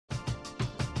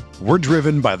We're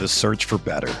driven by the search for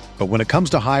better. But when it comes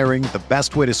to hiring, the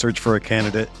best way to search for a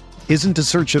candidate isn't to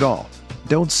search at all.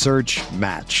 Don't search,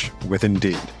 match with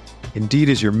Indeed. Indeed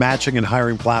is your matching and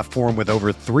hiring platform with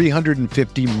over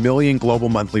 350 million global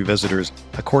monthly visitors,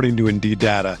 according to Indeed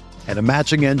data, and a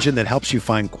matching engine that helps you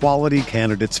find quality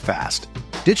candidates fast.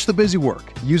 Ditch the busy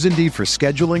work. Use Indeed for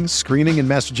scheduling, screening, and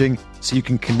messaging so you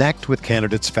can connect with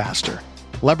candidates faster.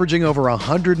 Leveraging over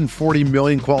 140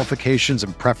 million qualifications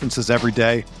and preferences every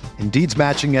day, Indeed's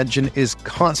matching engine is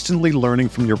constantly learning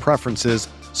from your preferences,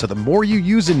 so the more you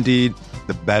use Indeed,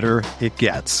 the better it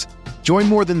gets. Join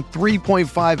more than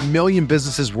 3.5 million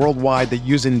businesses worldwide that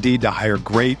use Indeed to hire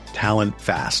great talent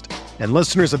fast. And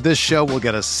listeners of this show will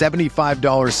get a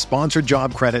 $75 sponsored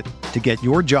job credit to get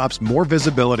your jobs more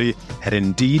visibility at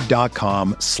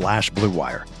Indeed.com/Blue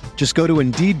Wire. Just go to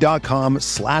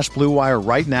Indeed.com/Blue Wire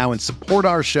right now and support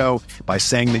our show by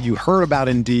saying that you heard about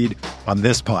Indeed on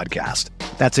this podcast.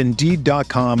 That's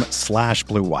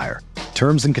Indeed.com/Blue Wire.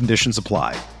 Terms and conditions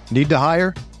apply. Need to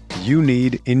hire? You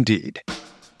need Indeed.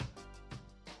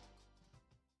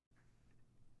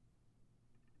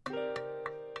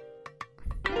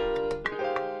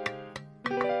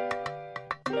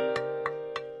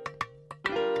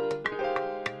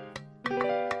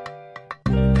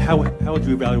 How would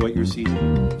you evaluate your season?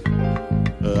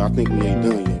 I think we ain't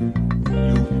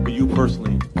done You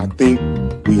personally? yet. I think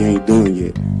we ain't done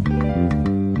yet.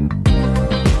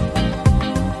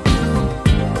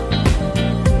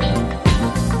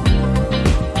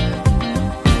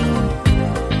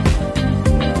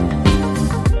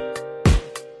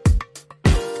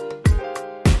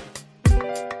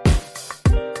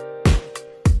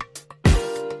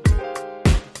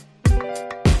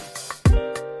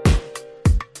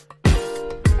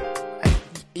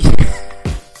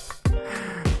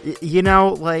 You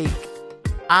know, like,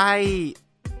 I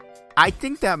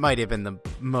think that might have been the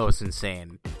most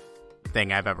insane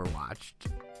thing I've ever watched.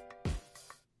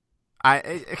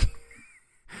 That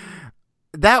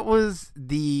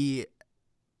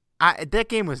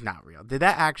game was not real. Did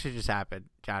that actually just happen,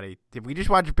 Johnny? Did we just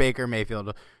watch Baker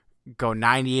Mayfield go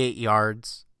 98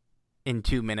 yards in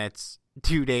 2 minutes,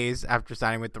 2 days after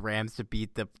signing with the Rams to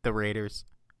beat the Raiders?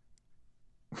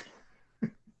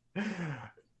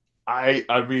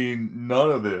 I mean,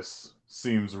 none of this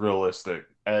seems realistic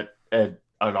at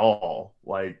all.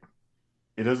 Like,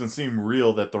 it doesn't seem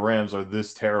real that the Rams are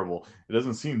this terrible. It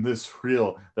doesn't seem this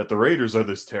real that the Raiders are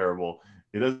this terrible.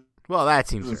 It doesn't. Well, that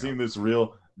seems doesn't real. seem this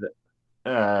real.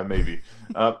 Maybe.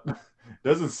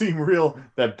 Doesn't seem real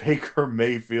that Baker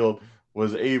Mayfield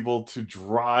was able to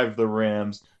drive the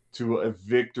Rams to a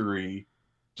victory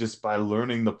just by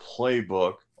learning the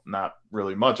playbook. Not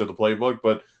really much of the playbook,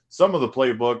 but some of the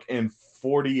playbook in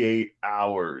 48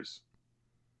 hours.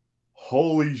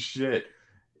 Holy shit.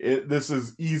 This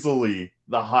is easily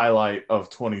the highlight of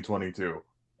 2022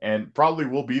 and probably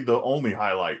will be the only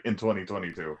highlight in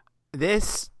 2022.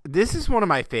 This is one of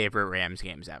my favorite Rams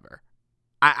games ever.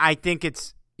 I think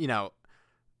it's,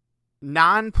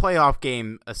 non-playoff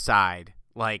game aside,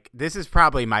 like, this is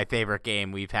probably my favorite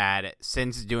game we've had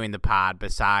since doing the pod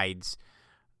besides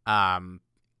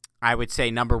I would say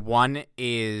number one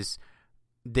is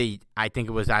I think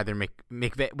it was either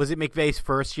McVay. Was it McVay's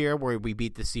first year where we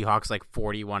beat the Seahawks like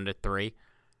 41-3?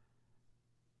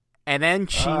 And then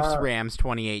Chiefs Rams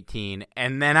 2018,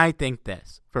 and then I think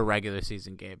this for regular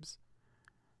season games.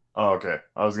 Oh, okay.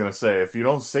 I was gonna say, if you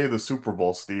don't say the Super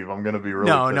Bowl, Steve, I'm gonna be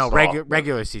really pissed off.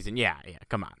 Regular season. Yeah.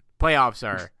 Come on, playoffs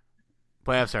are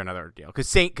another deal because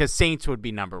Saints would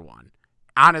be number one.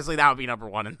 Honestly, that would be number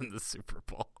one in the Super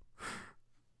Bowl.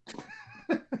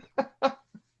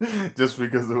 Just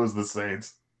because it was the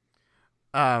Saints.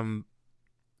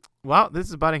 Well, this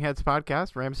is Butting Heads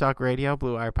Podcast, Rams Talk Radio,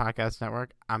 Blue Wire Podcast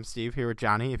Network. I'm Steve here with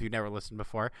Johnny, if you've never listened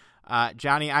before.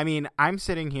 Johnny, I mean, I'm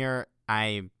sitting here,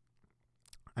 I'm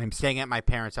staying at my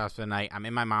parents' house for the night. I'm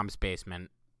in my mom's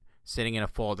basement, sitting in a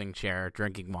folding chair,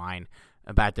 drinking wine,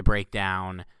 about to break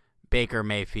down Baker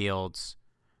Mayfield's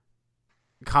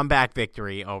comeback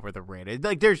victory over the Raiders.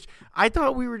 I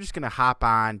thought we were just going to hop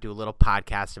on, do a little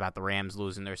podcast about the Rams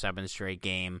losing their 7th straight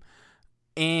game.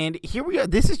 And here we are.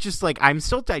 This is just like, I'm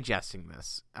still digesting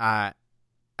this. Do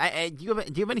you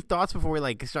have any thoughts before we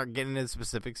start getting into the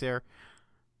specifics here?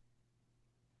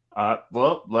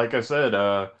 Well, like I said,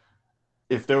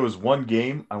 if there was one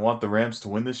game I want the Rams to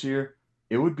win this year,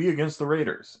 it would be against the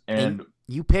Raiders. And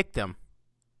you picked them.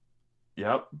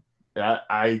 Yep.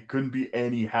 I couldn't be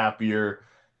any happier.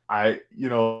 I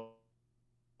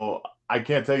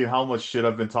can't tell you how much shit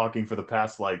I've been talking for the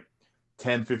past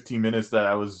 10, 15 minutes that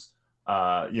I was,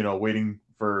 waiting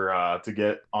for to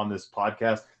get on this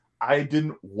podcast. I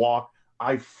didn't walk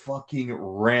I fucking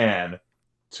ran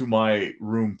to my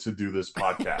room to do this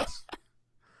podcast.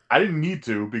 I didn't need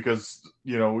to because,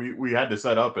 we had to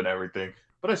set up and everything,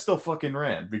 but I still fucking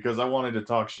ran because I wanted to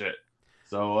talk shit.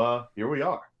 So here we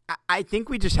are. I think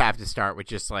we just have to start with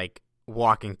just like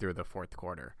walking through the fourth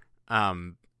quarter.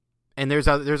 And there's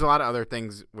a lot of other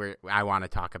things where I want to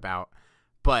talk about,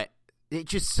 but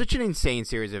it's just such an insane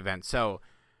series of events. So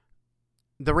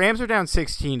the Rams are down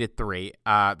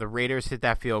 16-3. The Raiders hit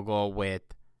that field goal with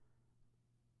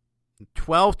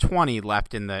 12:20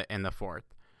 left in the fourth.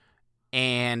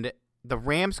 And the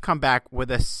Rams come back with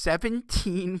a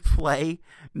 17-play,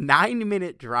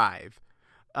 9-minute drive.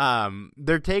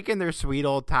 They're taking their sweet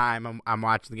old time. I'm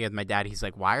watching the game with my dad. He's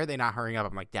like, why are they not hurrying up?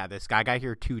 I'm like, Dad, this guy got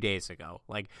here 2 days ago.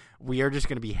 Like, we are just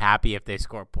going to be happy if they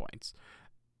score points.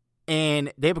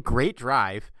 And they have a great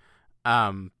drive.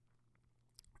 Cam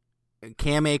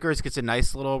Akers gets a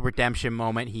nice little redemption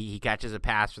moment. He catches a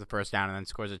pass for the first down and then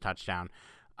scores a touchdown.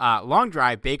 Long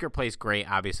drive. Baker plays great,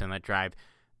 obviously, on that drive.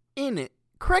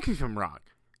 Correct me if I'm wrong.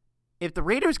 If the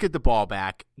Raiders get the ball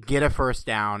back, get a first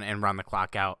down, and run the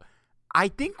clock out, I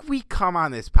think we come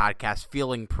on this podcast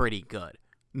feeling pretty good.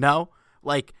 No?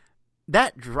 Like,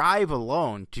 that drive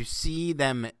alone, to see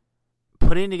them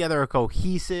putting together a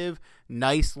cohesive,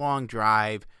 nice long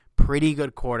drive, pretty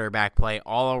good quarterback play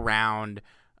all around.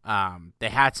 They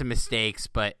had some mistakes,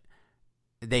 but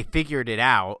they figured it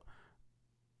out.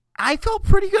 I felt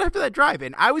pretty good after that drive,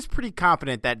 and I was pretty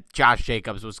confident that Josh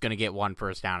Jacobs was going to get one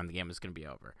first down and the game was going to be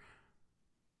over.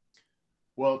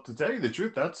 Well, to tell you the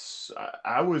truth,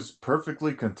 I was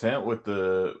perfectly content with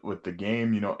the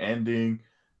game, ending,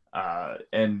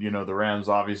 and the Rams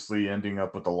obviously ending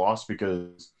up with a loss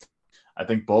because I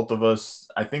think both of us.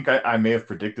 I think I may have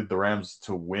predicted the Rams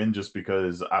to win just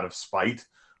because out of spite,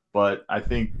 but I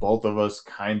think both of us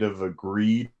kind of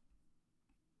agreed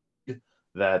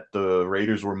that the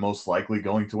Raiders were most likely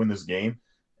going to win this game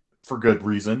for good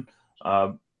reason.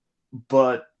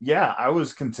 But yeah, I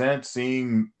was content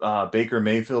seeing Baker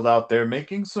Mayfield out there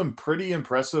making some pretty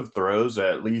impressive throws,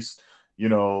 at least,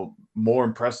 more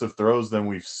impressive throws than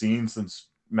we've seen since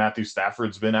Matthew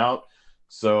Stafford's been out.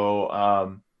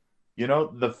 So,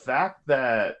 the fact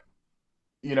that,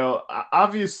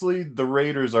 obviously the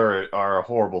Raiders are a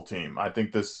horrible team. I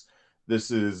think this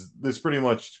pretty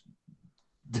much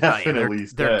definitely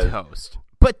they're toast.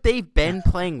 But they've been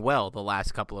playing well the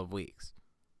last couple of weeks.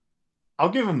 I'll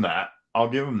give them that.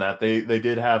 They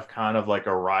did have kind of like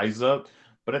a rise up,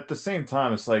 but at the same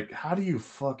time, it's like, how do you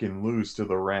fucking lose to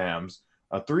the Rams,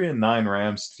 a 3-9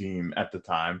 Rams team at the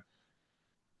time,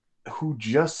 who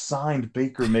just signed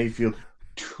Baker Mayfield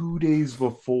 2 days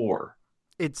before?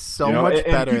 It's so much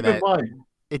better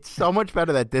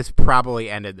that this probably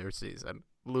ended their season,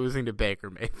 losing to Baker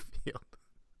Mayfield.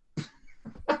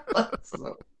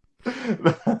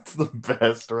 That's the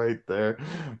best right there.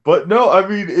 But no, I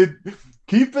mean,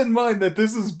 keep in mind that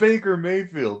this is Baker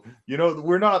Mayfield.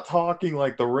 We're not talking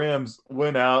like the Rams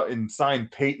went out and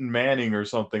signed Peyton Manning or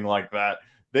something like that.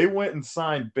 They went and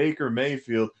signed Baker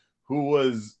Mayfield, who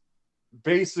was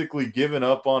basically given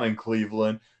up on in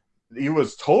Cleveland. He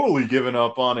was totally given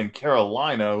up on in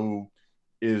Carolina, who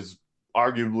is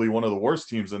arguably one of the worst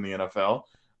teams in the NFL.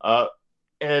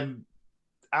 And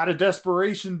out of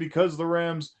desperation, because the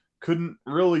Rams couldn't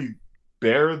really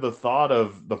bear the thought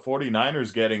of the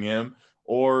 49ers getting him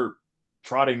or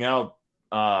trotting out,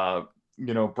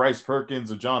 Bryce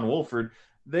Perkins or John Wolford,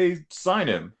 they signed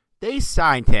him. They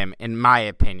signed him, in my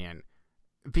opinion,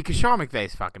 because Sean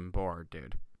McVay's fucking bored,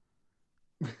 dude.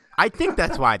 I think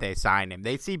that's why they signed him.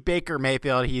 They see Baker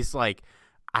Mayfield, he's like,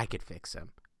 I could fix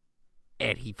him.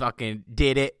 And he fucking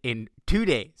did it in 2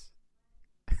 days.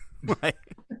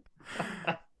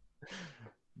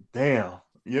 Damn.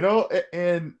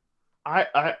 And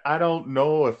I don't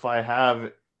know if I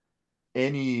have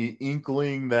any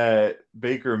inkling that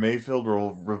Baker Mayfield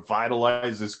will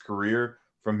revitalize his career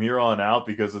from here on out,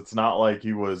 because it's not like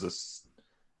he was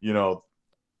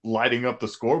lighting up the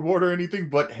scoreboard or anything,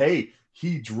 but hey,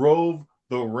 he drove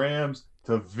the Rams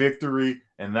to victory,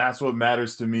 and that's what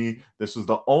matters to me. This was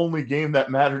the only game that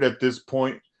mattered at this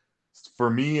point, for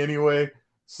me anyway.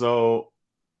 So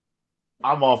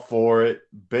I'm all for it.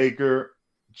 Baker,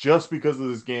 just because of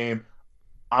this game,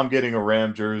 I'm getting a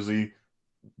Ram jersey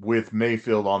with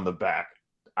Mayfield on the back.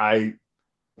 I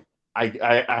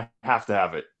have to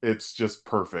have it. It's just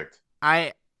perfect.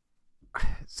 I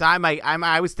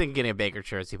was thinking getting a Baker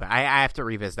jersey, but I have to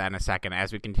revisit that in a second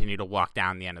as we continue to walk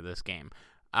down the end of this game.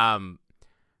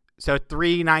 So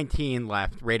 3:19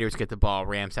 left. Raiders get the ball.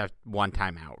 Rams have one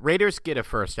timeout. Raiders get a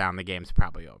first down. The game's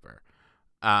probably over.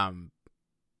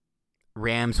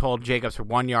 Rams hold Jacobs for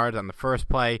 1 yard on the first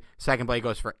play. Second play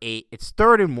goes for 8. It's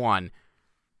 3rd and 1.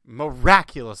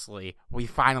 Miraculously, we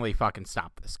finally fucking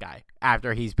stopped this guy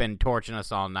after he's been torching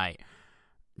us all night.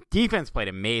 Defense played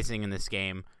amazing in this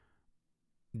game.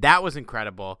 That was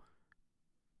incredible.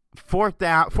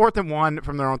 4th and 1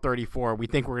 from their own 34. We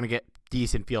think we're going to get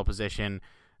decent field position.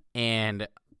 And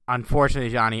unfortunately,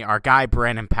 Johnny, our guy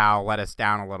Brandon Powell let us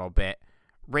down a little bit.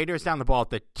 Raiders down the ball at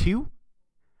the 2.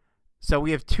 So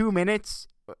we have 2 minutes,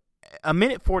 a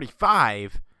minute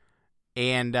 45,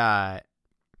 and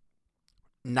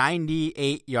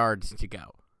 98 yards to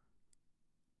go.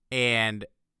 And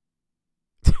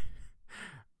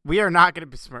we are not going to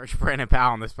besmirch Brandon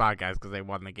Powell on this podcast because they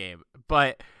won the game.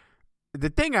 But the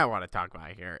thing I want to talk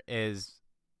about here is,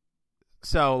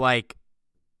 so, like,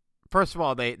 first of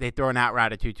all, they throw an out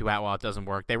route at Tutu Atwell. It doesn't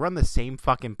work. They run the same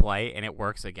fucking play, and it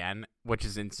works again, which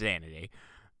is insanity.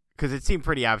 Because it seemed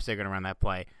pretty obvious they're going to run that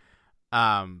play.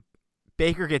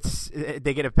 They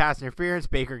get a pass interference.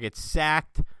 Baker gets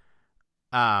sacked.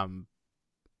 But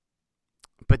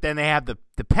then they have the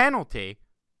penalty.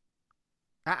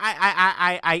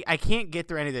 I can't get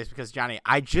through any of this because, Johnny,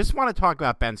 I just want to talk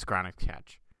about Ben Skowronek's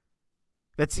catch.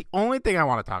 That's the only thing I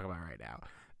want to talk about right now.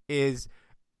 Is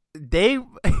they,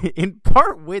 in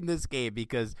part, win this game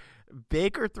because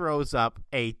Baker throws up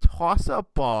a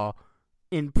toss-up ball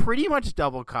in pretty much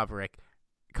double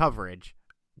coverage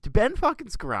to Ben fucking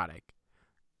Skowronek.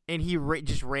 And he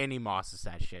just Randy Mosses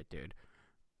that shit, dude.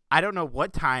 I don't know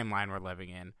what timeline we're living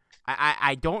in.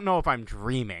 I don't know if I'm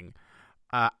dreaming.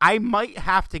 I might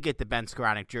have to get the Ben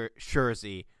Skowronek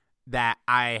jersey that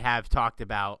I have talked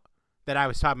about, that I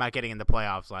was talking about getting in the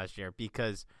playoffs last year,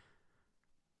 because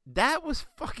that was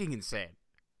fucking insane.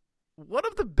 One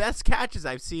of the best catches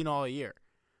I've seen all year.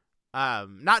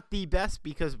 Not the best,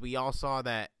 because we all saw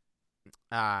that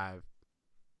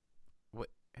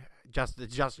Justin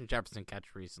Jefferson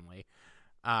catch recently,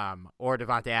 or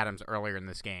Devontae Adams earlier in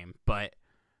this game. But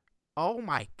oh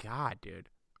my god, dude!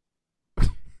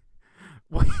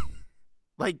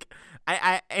 Like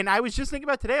I was just thinking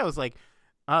about today. I was like,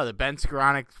 oh, the Ben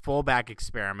Skowronek fullback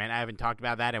experiment. I haven't talked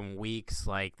about that in weeks.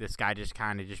 Like, this guy just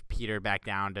kind of just petered back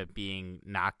down to being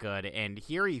not good, and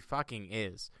here he fucking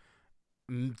is,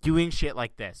 doing shit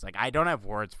like this. Like, I don't have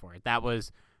words for it. That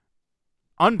was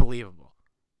unbelievable.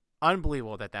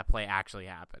 Unbelievable that play actually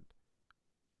happened.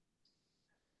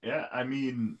 Yeah, I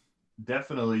mean,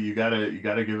 definitely you gotta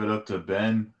give it up to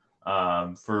Ben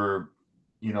for,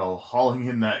 hauling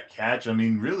in that catch. I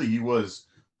mean, really, he was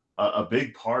a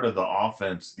big part of the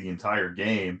offense the entire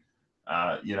game.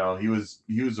 He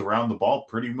was around the ball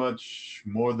pretty much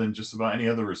more than just about any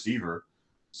other receiver.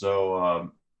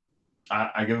 So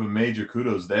I give him major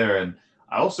kudos there. And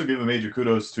I also give a major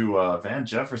kudos to Van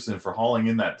Jefferson for hauling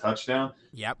in that touchdown.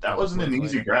 Yep. That wasn't an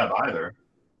easy grab either.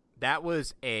 That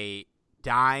was a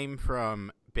dime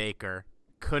from Baker.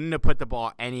 Couldn't have put the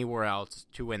ball anywhere else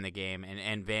to win the game.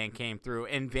 And Van came through.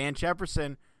 And Van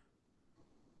Jefferson,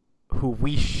 who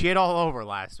we shit all over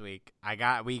last week.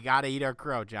 We got to eat our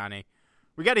crow, Johnny.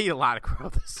 We got to eat a lot of crow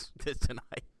this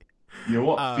tonight. You know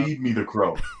what? Feed me the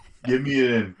crow. Give me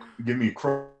a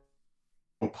crow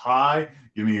pie.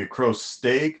 Give me a crow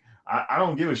steak. I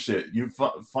don't give a shit. You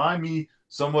find me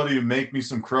somebody to make me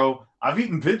some crow. I've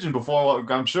eaten pigeon before.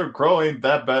 I'm sure crow ain't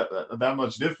that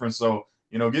much different. So,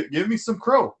 give me some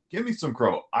crow. Give me some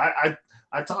crow. I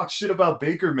talk shit about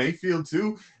Baker Mayfield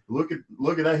too. Look at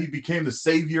that. He became the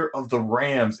savior of the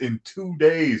Rams in 2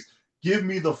 days. Give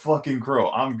me the fucking crow.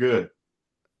 I'm good.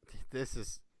 This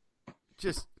is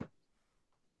just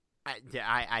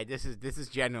this is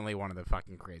genuinely one of the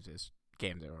fucking craziest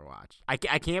games I've ever watched. I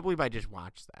can't believe I just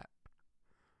watched that.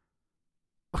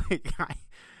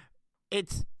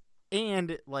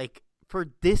 For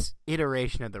this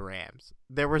iteration of the Rams,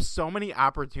 there were so many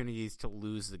opportunities to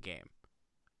lose the game,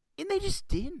 and they just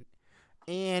didn't.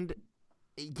 And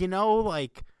we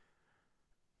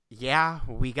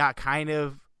got kind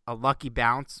of a lucky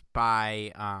bounce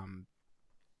by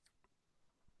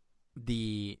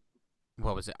the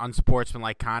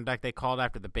unsportsmanlike conduct they called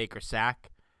after the Baker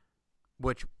sack,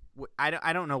 which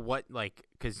I don't know what,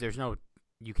 because there's no,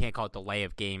 you can't call it delay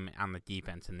of game on the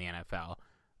defense in the NFL,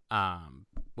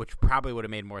 which probably would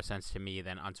have made more sense to me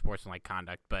than unsportsmanlike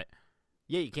conduct. But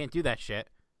yeah, you can't do that shit.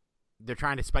 They're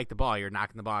trying to spike the ball. You're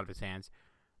knocking the ball out of his hands.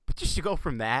 But just to go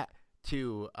from that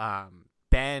to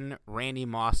Randy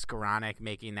Moss Skowronek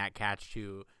making that catch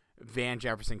to Van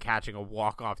Jefferson catching a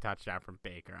walk-off touchdown from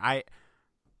Baker. I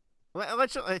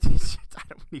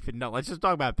don't even know. Let's just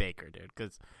talk about Baker, dude,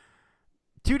 because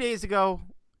 2 days ago,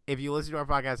 if you listen to our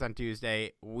podcast on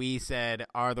Tuesday, we said,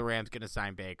 are the Rams going to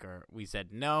sign Baker? We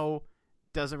said no.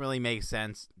 doesn't really make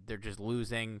sense. They're just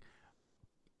losing.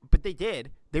 But they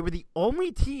did. They were the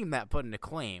only team that put in a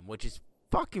claim, which is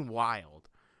fucking wild.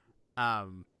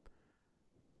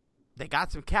 They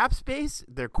got some cap space.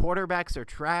 Their quarterbacks are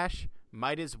trash.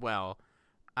 Might as well.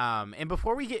 And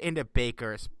before we get into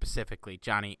Baker specifically,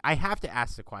 Johnny, I have to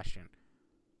ask the question.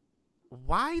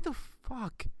 Why the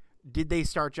fuck did they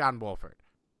start John Wolford?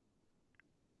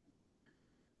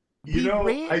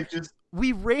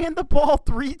 We ran the ball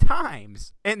 3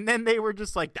 times, and then they were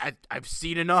just like, I've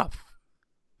seen enough.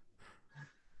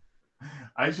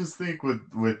 I just think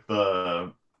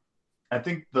I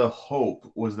think the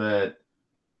hope was that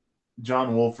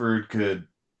John Wolford could,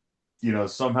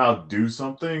 somehow do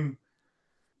something,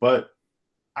 but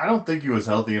I don't think he was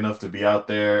healthy enough to be out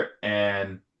there,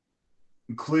 and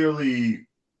clearly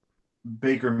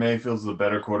Baker Mayfield's the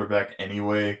better quarterback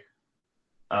anyway.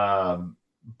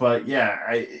 But yeah,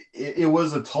 it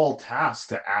was a tall task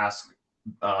to ask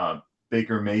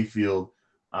Baker Mayfield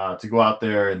to go out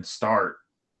there and start,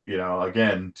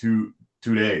 again, two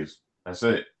days. That's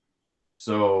it.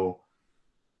 So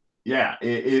yeah,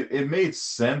 it made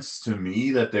sense to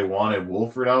me that they wanted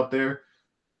Wolford out there,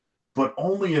 but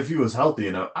only if he was healthy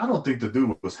enough. I don't think the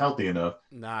dude was healthy enough.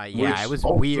 Nah, yeah, it was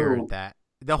weird that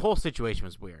the whole situation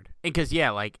was weird. Because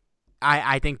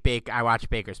I think I watched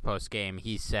Baker's post game.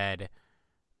 He said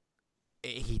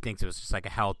he thinks it was just like a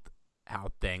health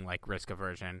thing, like risk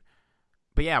aversion.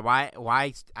 But yeah, why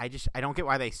I don't get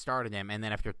why they started him, and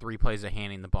then after 3 plays of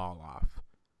handing the ball off,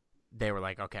 they were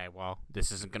like, okay, well,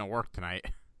 this isn't gonna work tonight.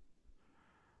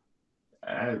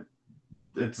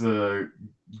 It's a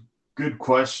good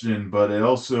question, but it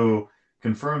also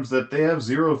confirms that they have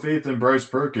zero faith in Bryce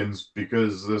Perkins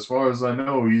because, as far as I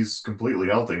know, he's completely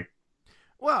healthy.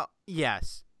 Well,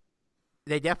 yes,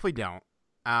 they definitely don't.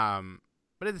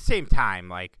 But at the same time,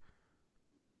 like,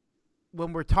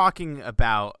 when we're talking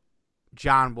about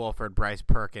John Wolford, Bryce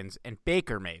Perkins, and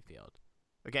Baker Mayfield,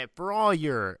 okay, for all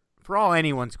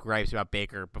anyone's gripes about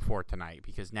Baker before tonight,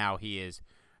 because now he is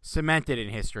cemented in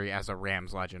history as a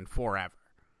Rams legend forever.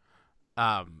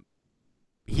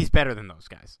 He's better than those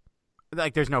guys.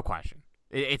 Like, there's no question.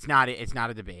 It's not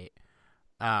a debate.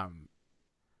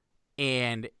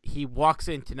 And he walks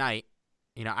in tonight.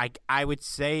 I would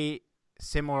say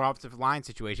similar offensive line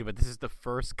situation, but this is the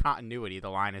first continuity the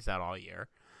line has had all year.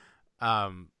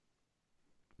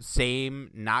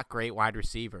 Same not great wide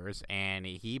receivers, and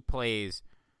he plays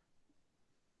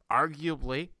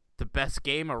arguably the best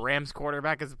game a Rams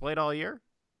quarterback has played all year.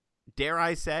 Dare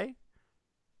I say?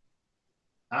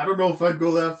 I don't know if I'd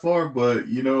go that far, but,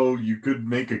 you could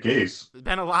make a case. There's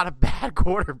been a lot of bad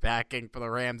quarterbacking for the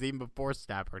Rams even before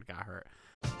Stafford got hurt.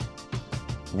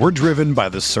 We're driven by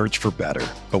the search for better.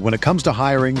 But when it comes to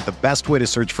hiring, the best way to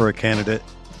search for a candidate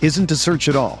isn't to search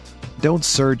at all. Don't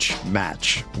search,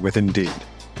 match with Indeed.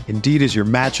 Indeed is your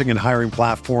matching and hiring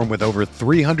platform with over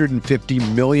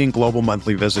 350 million global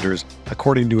monthly visitors,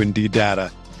 according to Indeed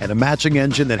data, and a matching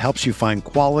engine that helps you find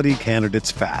quality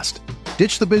candidates fast.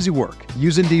 Ditch the busy work.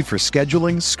 Use Indeed for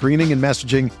scheduling, screening, and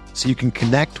messaging so you can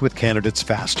connect with candidates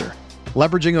faster.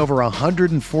 Leveraging over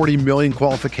 140 million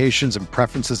qualifications and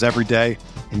preferences every day,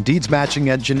 Indeed's matching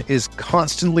engine is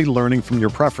constantly learning from your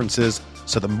preferences,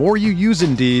 so the more you use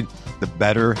Indeed, the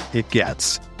better it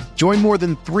gets. Join more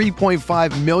than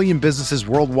 3.5 million businesses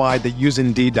worldwide that use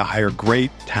Indeed to hire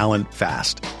great talent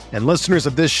fast. And listeners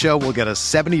of this show will get a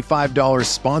 $75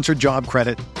 sponsored job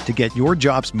credit to get your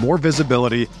jobs more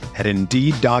visibility at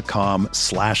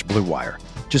Indeed.com/Blue Wire.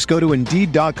 Just go to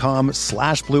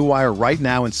Indeed.com/Blue Wire right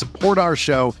now and support our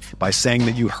show by saying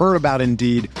that you heard about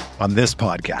Indeed on this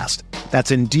podcast.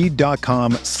 That's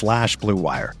Indeed.com/Blue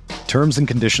Wire. Terms and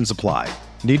conditions apply.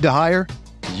 Need to hire?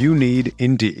 You need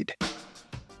Indeed.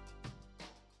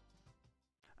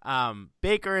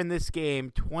 Baker in this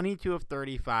game, 22 of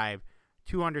 35,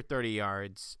 230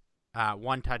 yards,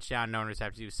 1 touchdown, no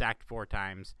interceptions. He was sacked 4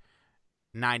 times,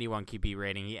 91 QB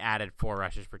rating. He added 4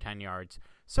 rushes for 10 yards.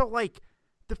 So,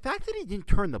 the fact that he didn't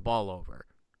turn the ball over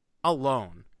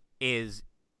alone is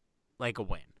like a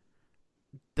win.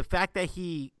 The fact that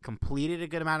he completed a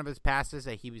good amount of his passes,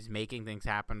 that he was making things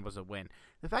happen, was a win.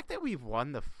 The fact that we've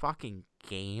won the fucking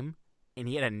game and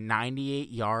he had a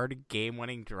 98-yard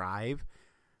game-winning drive.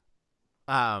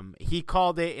 He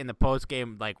called it in the post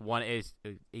game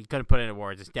he couldn't put it into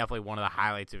words. It's definitely one of the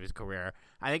highlights of his career.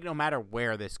 I think no matter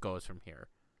where this goes from here,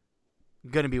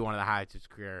 going to be one of the highlights of his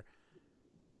career.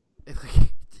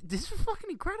 This is fucking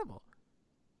incredible.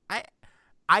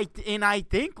 I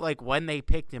think when they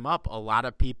picked him up, a lot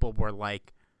of people were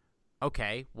like,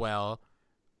 okay, well,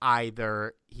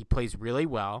 either he plays really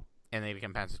well and they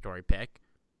become compensatory pick,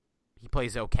 he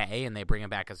plays okay and they bring him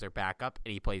back as their backup,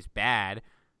 and he plays bad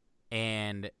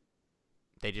and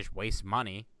they just waste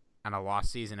money on a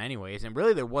lost season anyways. And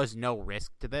really there was no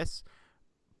risk to this,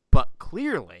 but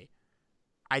clearly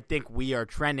I think we are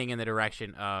trending in the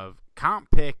direction of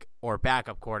comp pick or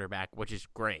backup quarterback, which is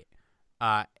great.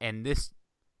 And this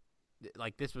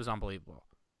was unbelievable.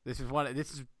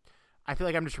 I feel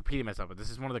like I'm just repeating myself, but this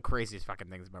is one of the craziest fucking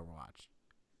things I've ever watched.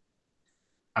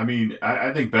 I mean,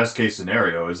 I think best case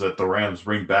scenario is that the Rams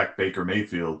bring back Baker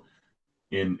Mayfield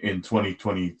in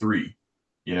 2023.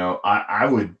 You know, I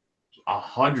would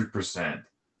 100%,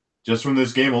 just from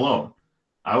this game alone,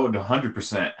 I would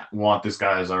 100% want this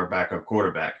guy as our backup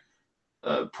quarterback.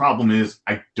 Problem is,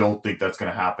 I don't think that's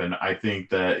going to happen. I think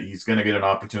that he's going to get an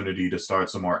opportunity to start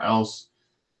somewhere else.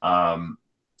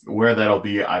 Where that'll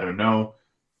be, I don't know.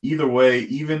 Either way,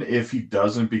 even if he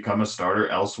doesn't become a starter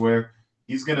elsewhere,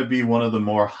 he's going to be one of the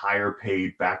more higher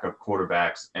paid backup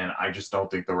quarterbacks, and I just don't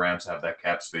think the Rams have that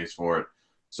cap space for it.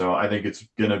 So I think it's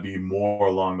going to be more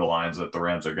along the lines that the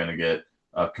Rams are going to get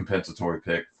a compensatory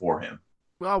pick for him.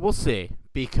 Well, we'll see,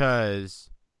 because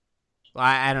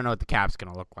I don't know what the cap's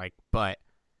going to look like, but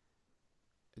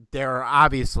there are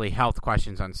obviously health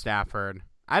questions on Stafford.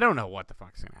 I don't know what the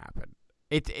fuck's going to happen.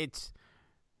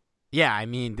 Yeah, I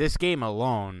mean, this game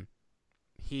alone,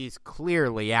 he's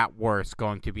clearly at worst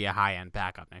going to be a high-end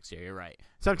backup next year. You're right.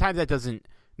 Sometimes that doesn't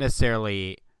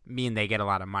necessarily mean they get a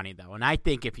lot of money, though. And I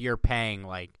think if you're paying,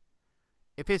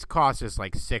 if his cost is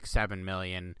 $6-7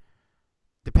 million,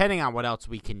 depending on what else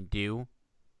we can do,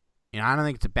 I don't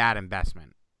think it's a bad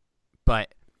investment.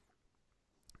 But,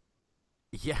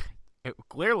 yeah,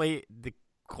 clearly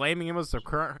claiming it was the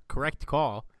correct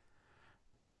call.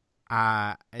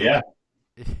 Yeah.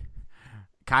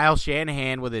 Kyle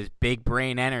Shanahan with his big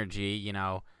brain energy,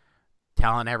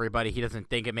 telling everybody he doesn't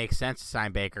think it makes sense to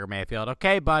sign Baker Mayfield.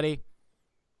 Okay, buddy.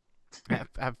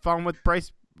 Have fun with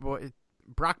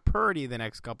Brock Purdy the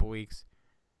next couple weeks.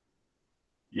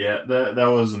 Yeah, that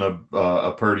wasn't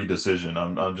a Purdy decision.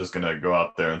 I'm just gonna go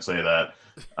out there and say that.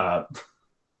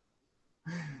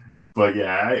 But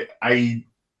yeah,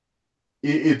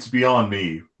 it's beyond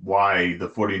me why the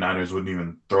 49ers wouldn't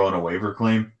even throw in a waiver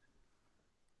claim.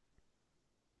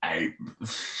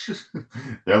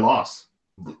 They're lost,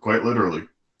 quite literally.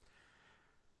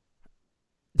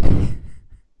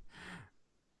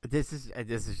 This is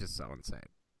just so insane.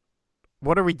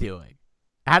 What are we doing?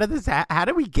 How did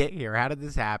we get here? How did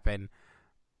this happen?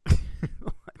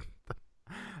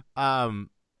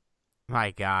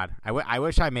 My God, I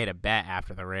wish I made a bet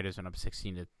after the Raiders went up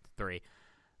 16-3.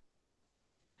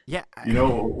 Yeah,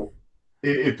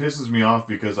 it pisses me off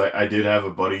because I did have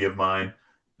a buddy of mine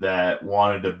that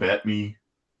wanted to bet me,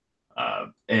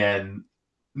 and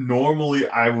normally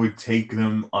I would take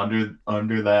them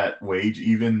under that wage,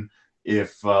 even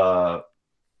if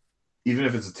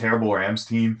it's a terrible Rams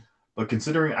team. But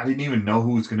considering I didn't even know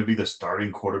who was going to be the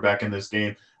starting quarterback in this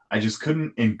game, I just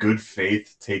couldn't, in good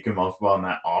faith, take him up on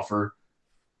that offer.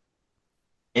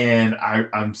 And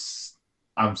I'm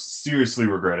seriously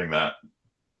regretting that.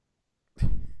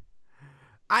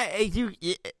 I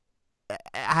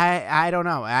don't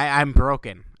know. I'm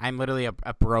broken. I'm literally a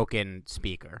broken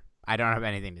speaker. I don't have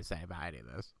anything to say about any of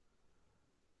this.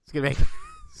 It's gonna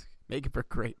make it for a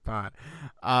great pod.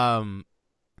 Talk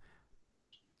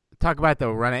about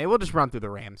the run. We'll just run through the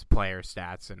Rams player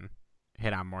stats and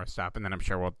hit on more stuff, and then I'm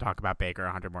sure we'll talk about Baker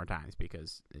 100 more times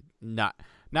because not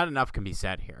enough can be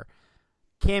said here.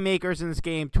 Cam Akers in this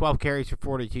game, 12 carries for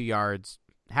 42 yards,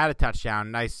 had a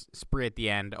touchdown, nice spree at the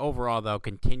end. Overall, though,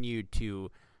 continued to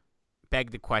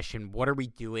beg the question, what are we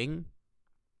doing?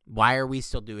 Why are we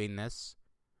still doing this?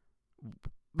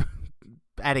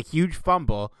 At a huge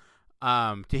fumble,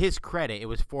 to his credit, it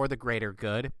was for the greater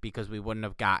good because we wouldn't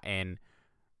have gotten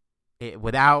it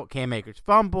without Cam Akers'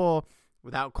 fumble,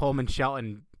 without Coleman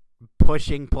Shelton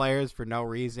pushing players for no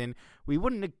reason. We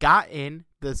wouldn't have gotten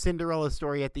the Cinderella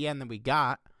story at the end that we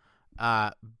got.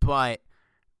 But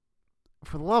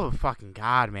for the love of fucking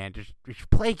God, man, just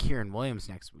play Kieran Williams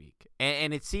next week.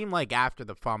 And it seemed like after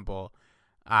the fumble,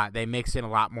 they mixed in a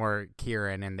lot more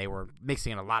Kieran, and they were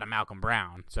mixing in a lot of Malcolm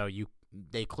Brown. So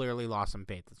they clearly lost some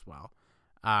faith as well.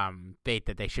 Faith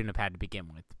that they shouldn't have had to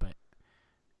begin with. But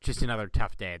just another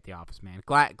tough day at the office, man.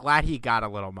 Glad he got a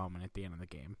little moment at the end of the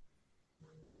game.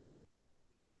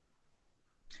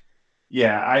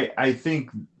 Yeah, I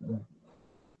think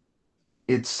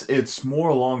it's more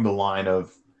along the line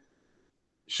of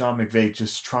Sean McVay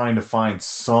just trying to find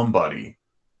somebody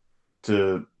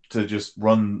to just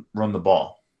run the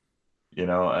ball,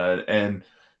 and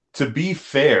to be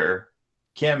fair,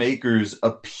 Cam Akers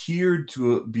appeared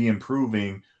to be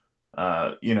improving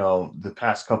the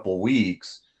past couple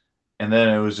weeks. And then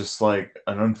it was just like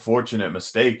an unfortunate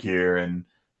mistake here and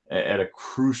at a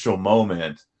crucial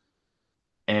moment.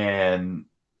 And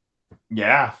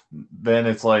yeah, then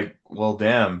it's like, well,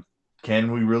 damn,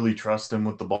 can we really trust him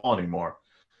with the ball anymore?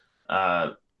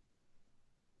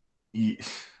 You,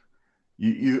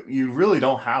 you really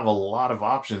don't have a lot of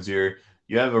options here.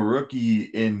 You have a rookie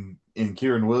in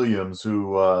Kieran Williams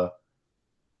who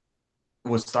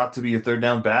was thought to be a third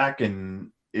down back and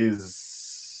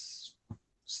is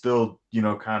still,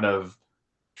 kind of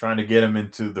trying to get him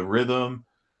into the rhythm.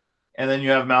 And then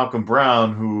you have Malcolm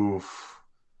Brown, who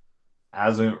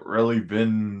hasn't really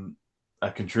been a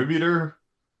contributor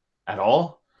at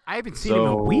all. I haven't seen him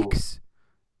in weeks.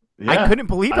 Yeah, I couldn't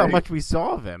believe how much we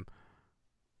saw of him.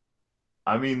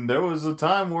 I mean, there was a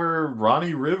time where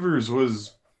Ronnie Rivers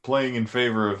was playing in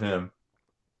favor of him.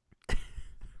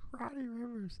 Ronnie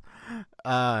Rivers.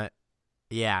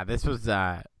 Yeah, this was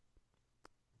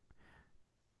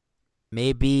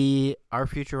maybe our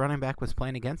future running back was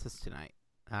playing against us tonight.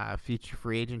 Future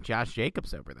free agent Josh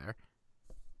Jacobs over there.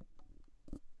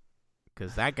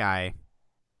 Because that guy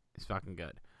is fucking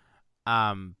good.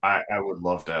 I would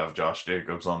love to have Josh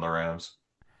Jacobs on the Rams.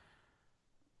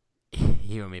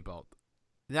 You and me both.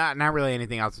 Not really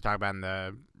anything else to talk about in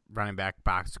the running back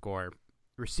box score.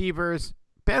 Receivers,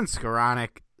 Ben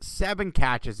Skoranek, 7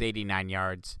 catches, 89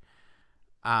 yards.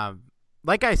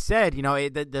 Like I said,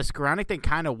 the Skoranek thing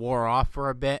kind of wore off for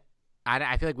a bit.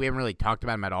 I feel like we haven't really talked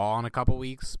about him at all in a couple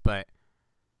weeks, but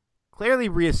clearly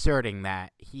reasserting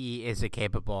that he is a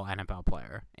capable NFL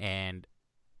player, and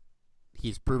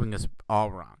he's proving us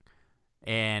all wrong.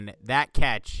 And that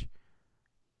catch,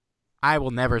 I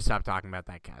will never stop talking about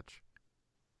that catch.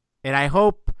 And I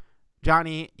hope,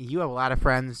 Johnny, you have a lot of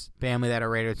friends, family that are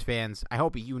Raiders fans. I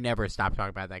hope you never stop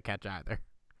talking about that catch either.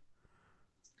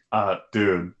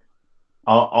 Dude,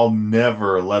 I'll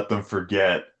never let them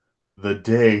forget the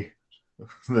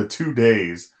 2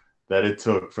 days that it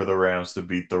took for the Rams to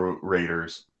beat the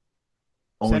Raiders.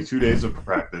 Only 2 days of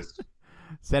practice.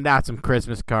 Send out some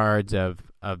Christmas cards of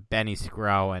Benny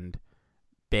Scrow and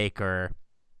Baker,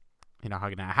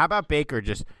 hugging out. How about Baker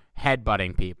just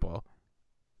headbutting people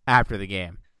after the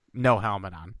game? No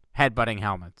helmet on. Headbutting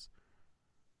helmets.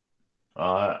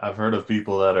 I've heard of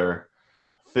people that are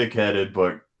thick-headed,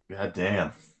 but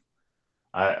goddamn.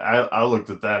 I looked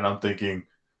at that and I'm thinking,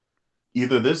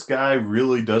 either this guy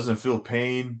really doesn't feel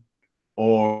pain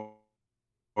or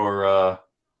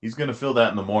he's going to feel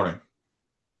that in the morning.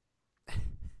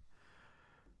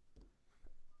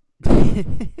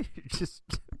 Just,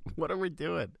 what are we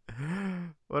doing?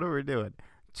 What are we doing?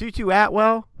 Tutu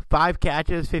Atwell, 5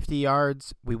 catches, 50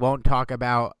 yards. We won't talk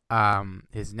about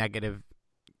his negative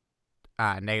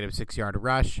 6-yard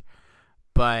rush,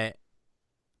 but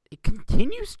it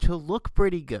continues to look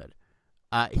pretty good.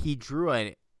 He drew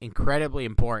an incredibly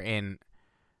important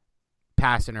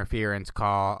pass interference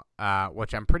call,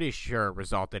 which I'm pretty sure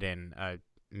resulted in a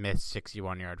missed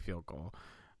 61-yard field goal,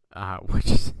 which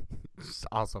is just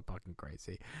also fucking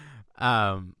crazy.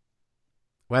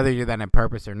 Whether you're that on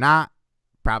purpose or not,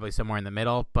 probably somewhere in the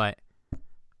middle, but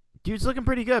dude's looking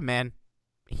pretty good, man.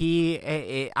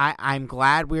 I'm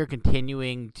glad we're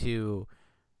continuing to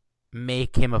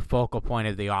make him a focal point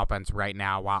of the offense right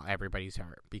now while everybody's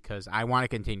hurt, because I want to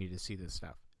continue to see this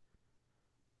stuff.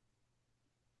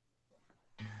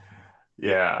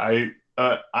 Yeah,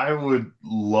 I would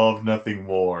love nothing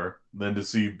more than to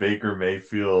see Baker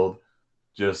Mayfield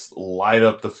just light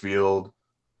up the field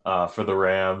for the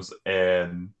Rams,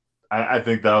 and I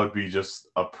think that would be just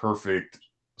a perfect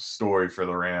story for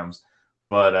the Rams.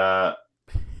 But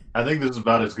I think this is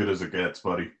about as good as it gets,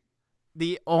 buddy.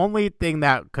 The only thing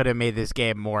that could have made this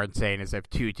game more insane is if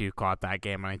Tutu caught that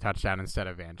game-winning touchdown instead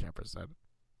of Van Jefferson.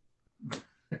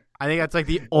 I think that's like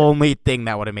the only thing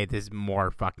that would have made this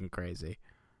more fucking crazy.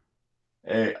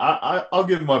 Hey, I'll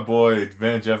give my boy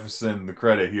Van Jefferson the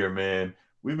credit here, man.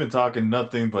 We've been talking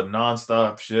nothing but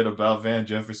nonstop shit about Van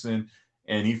Jefferson,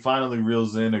 and he finally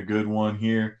reels in a good one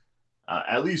here.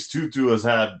 At least Tutu has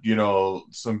had,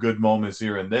 some good moments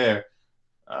here and there.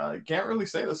 Can't really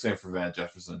say the same for Van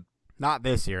Jefferson. Not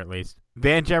this year, at least.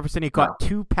 Van Jefferson, he caught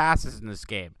 2 passes in this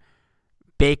game.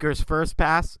 Baker's first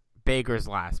pass, Baker's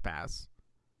last pass.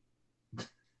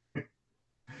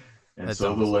 And that's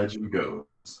so awesome. The legend goes.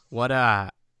 What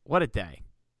a day.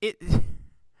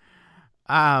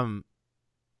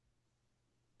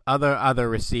 Other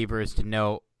receivers to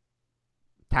note: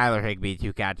 Tyler Higbee,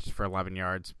 2 catches for 11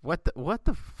 yards. What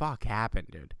the fuck happened,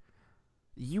 dude?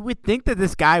 You would think that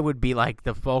this guy would be like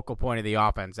the focal point of the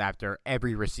offense after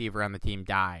every receiver on the team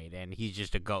died, and he's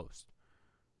just a ghost.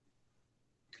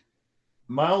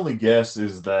 My only guess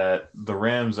is that the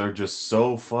Rams are just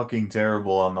so fucking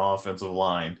terrible on the offensive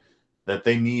line that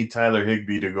they need Tyler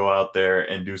Higbee to go out there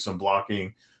and do some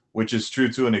blocking, which is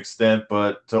true to an extent,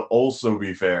 but to also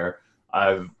be fair,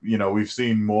 we've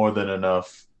seen more than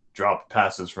enough dropped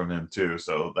passes from him too,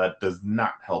 so that does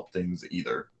not help things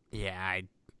either. Yeah,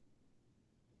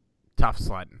 tough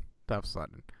sledding.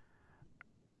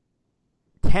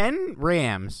 10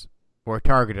 Rams were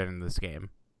targeted in this game.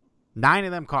 9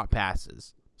 of them caught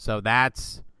passes. So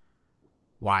that's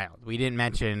wild. We didn't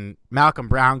mention Malcolm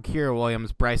Brown, Kira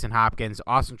Williams, Bryson Hopkins,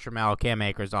 Austin Trammell, Cam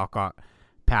Akers all caught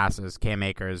passes. Cam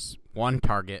Akers, 1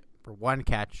 target for 1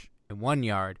 catch and 1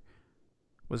 yard.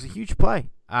 Was a huge play.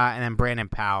 And then Brandon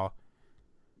Powell,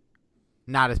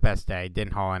 not his best day.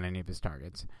 Didn't haul in any of his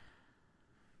targets.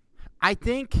 I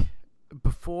think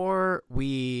before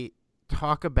we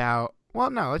talk about,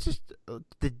 let's just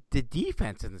the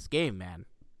defense in this game, man.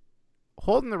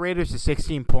 Holding the Raiders to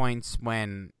 16 points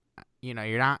when,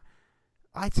 you're not,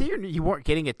 I'd say you weren't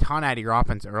getting a ton out of your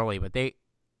offense early, but I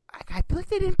feel like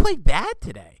they didn't play bad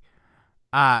today.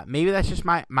 Maybe that's just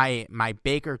my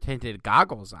Baker tinted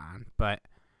goggles on, but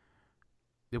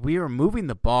we were moving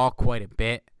the ball quite a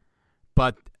bit.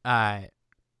 But the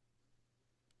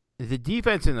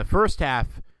defense in the first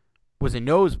half was a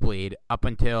nosebleed up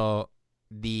until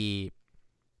the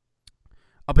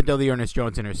Ernest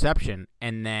Jones interception,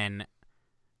 and then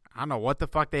I don't know what the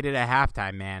fuck they did at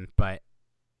halftime, man, but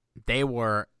they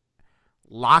were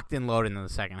locked and loaded in the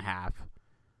second half.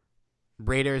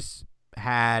 Raiders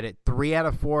had 3 out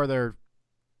of 4 of their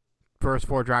first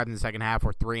 4 drives in the second half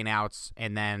were 3-and-outs,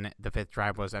 and then the 5th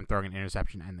drive was them throwing an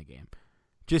interception to end the game.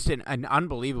 Just an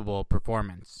unbelievable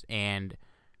performance, and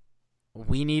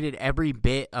we needed every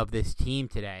bit of this team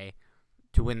today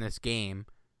to win this game,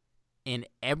 and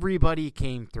everybody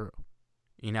came through.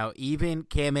 Even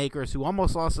Cam Akers, who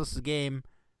almost lost us the game,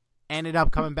 ended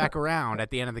up coming back around at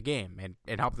the end of the game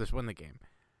and helped us win the game.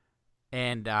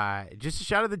 And just a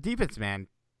shout out to the defense, man.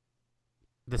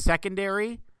 The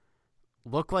secondary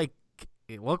looked like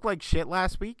shit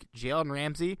last week. Jalen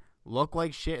Ramsey looked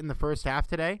like shit in the first half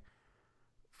today.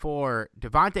 For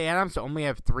Davante Adams to only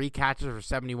have 3 catches for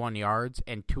 71 yards,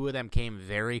 and 2 of them came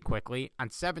very quickly on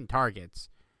 7 targets,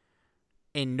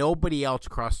 and nobody else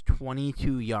crossed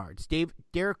 22 yards.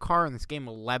 Derek Carr in this game,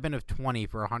 11 of 20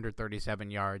 for 137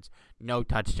 yards, no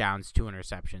touchdowns, 2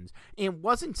 interceptions, and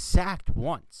wasn't sacked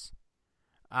once.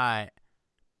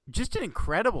 Just an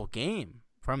incredible game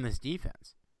from this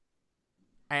defense.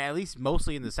 At least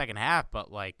mostly in the second half, but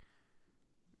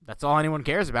that's all anyone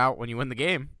cares about when you win the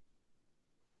game.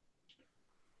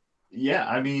 Yeah,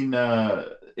 I mean,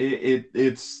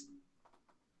 it's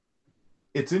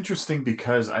interesting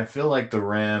because I feel like the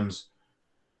Rams,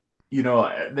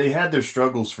 they had their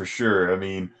struggles for sure. I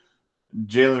mean,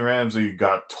 Jalen Ramsey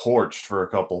got torched for a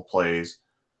couple plays,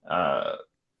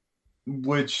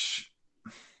 which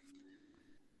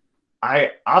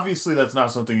obviously that's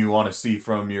not something you want to see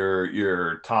from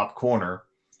your top corner.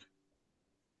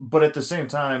 But at the same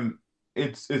time,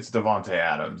 it's Davante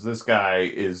Adams. This guy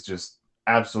is just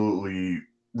absolutely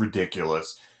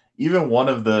ridiculous. Even one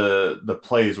of the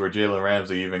plays where Jalen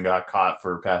Ramsey even got caught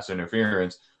for pass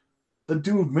interference, the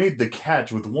dude made the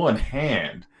catch with one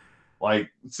hand.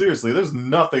 Seriously, there's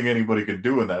nothing anybody could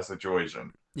do in that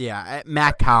situation. Yeah,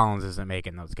 Matt Collins isn't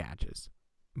making those catches.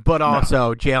 But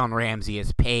also, Jalen Ramsey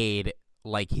is paid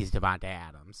like he's Davante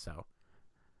Adams. So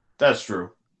that's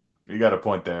true. You got a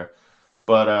point there.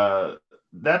 But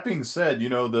that being said,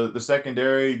 the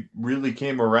secondary really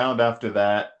came around after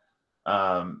that.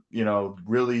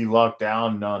 Really locked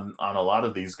down on a lot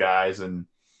of these guys, and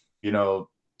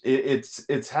it's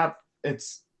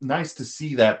nice to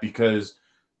see that because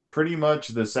pretty much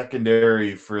the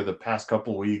secondary for the past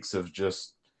couple weeks of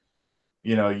just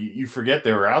you forget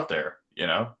they were out there.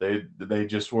 They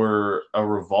just were a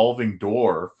revolving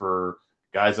door for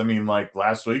guys. I mean, like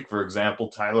last week, for example,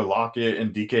 Tyler Lockett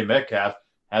and DK Metcalf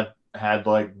had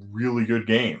really good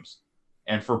games.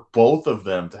 And for both of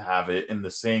them to have it in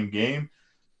the same game,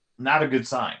 not a good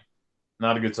sign.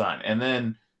 Not a good sign. And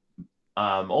then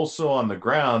also on the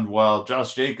ground, while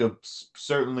Josh Jacobs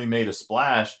certainly made a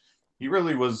splash, he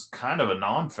really was kind of a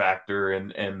non-factor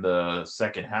in the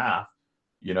second half.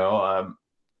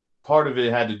 Part of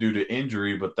it had to do to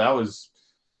injury, but that was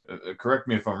correct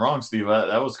me if I'm wrong, Steve.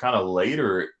 That was kind of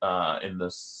later in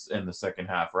the second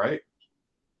half, right?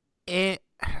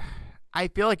 I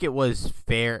feel like it was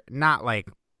fair. I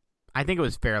think it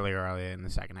was fairly early in the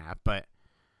second half, but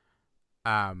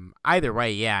either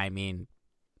way, yeah. I mean,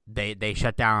 they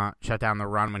shut down the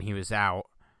run when he was out,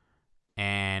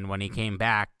 and when he came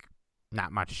back,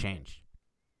 not much changed.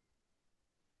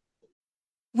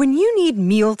 When you need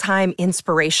mealtime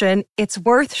inspiration, it's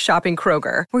worth shopping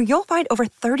Kroger, where you'll find over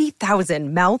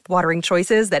 30,000 mouth-watering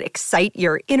choices that excite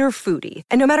your inner foodie.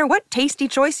 And no matter what tasty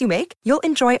choice you make, you'll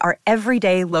enjoy our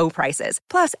everyday low prices,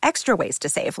 plus extra ways to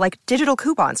save, like digital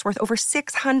coupons worth over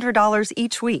 $600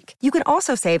 each week. You can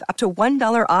also save up to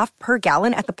 $1 off per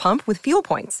gallon at the pump with fuel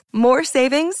points. More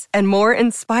savings and more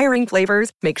inspiring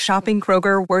flavors make shopping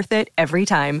Kroger worth it every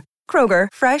time. Kroger,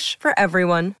 fresh for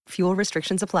everyone. Fuel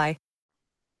restrictions apply.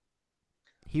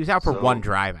 He was out for one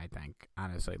drive, I think,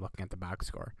 honestly, looking at the box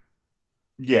score.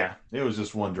 Yeah, it was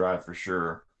just one drive for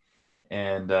sure.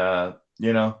 And, that's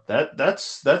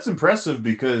impressive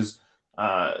because,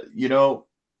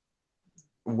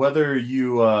 whether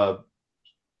you're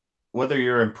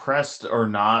impressed or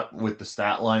not with the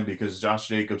stat line because Josh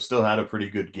Jacobs still had a pretty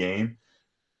good game,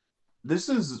 this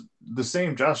is the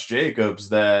same Josh Jacobs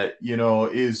that,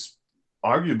 is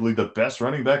arguably the best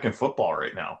running back in football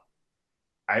right now.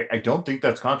 I don't think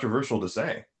that's controversial to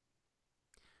say.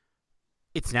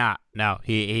 It's not. No,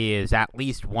 he is at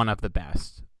least one of the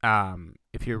best. He's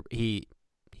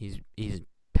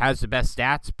has the best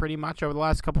stats pretty much over the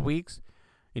last couple weeks.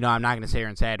 I'm not going to sit here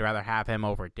and say I'd rather have him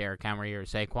over Derrick Henry or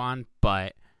Saquon,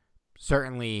 but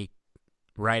certainly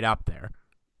right up there.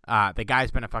 The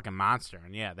guy's been a fucking monster,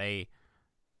 and yeah,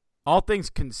 all things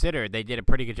considered, they did a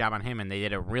pretty good job on him, and they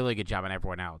did a really good job on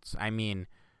everyone else. I mean,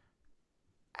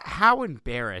 how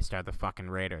embarrassed are the fucking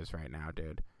Raiders right now,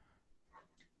 dude?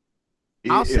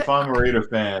 If I'm a Raider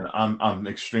fan, I'm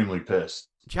extremely pissed.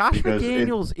 Josh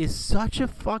McDaniels is such a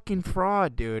fucking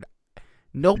fraud, dude.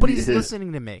 Nobody's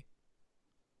listening to me.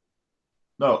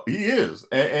 No, he is,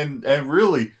 and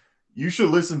really, you should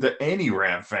listen to any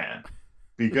Ram fan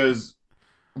because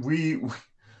we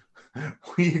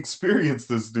experienced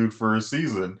this dude for a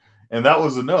season, and that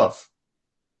was enough.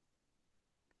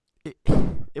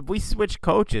 If we switch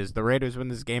coaches, the Raiders win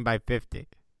this game by 50.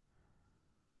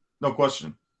 No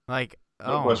question. My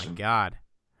God.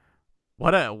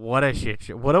 What a shit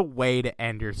show. What a way to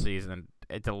end your season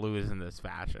to lose in this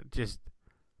fashion. Just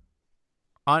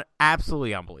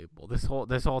absolutely unbelievable. This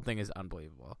whole thing is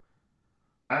unbelievable.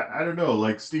 I don't know,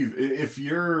 like Steve, if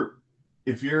you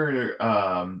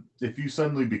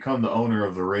suddenly become the owner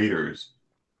of the Raiders,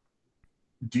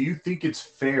 do you think it's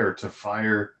fair to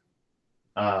fire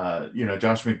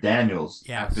Josh McDaniels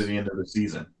after the end of the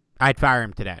season? I'd fire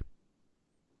him today.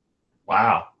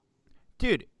 Wow.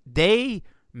 Dude, they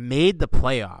made the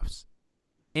playoffs.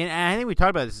 And I think we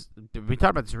talked about this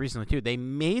recently too. They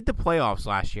made the playoffs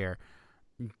last year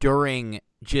during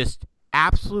just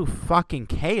absolute fucking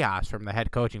chaos from the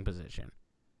head coaching position.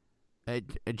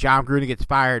 John Gruden gets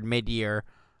fired mid-year.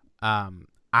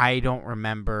 I don't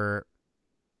remember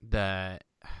the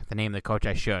name of the coach.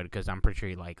 I should, because I'm pretty sure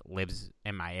he lives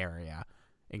in my area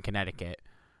in Connecticut.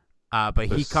 But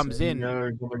he comes in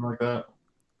or something like that.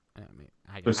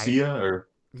 Basia or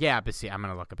Basia. I'm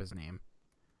gonna look up his name.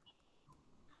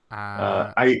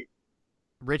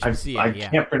 Rich Basia. I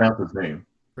can't pronounce his name.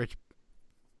 Rich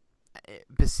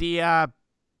Basia.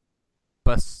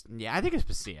 I think it's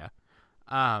Basia.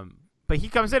 But he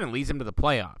comes in and leads them to the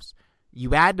playoffs.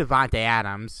 You add Devontae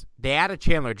Adams. They added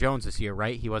Chandler Jones this year,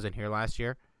 right? He wasn't here last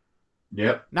year.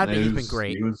 Yep. Not that he's been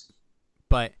great,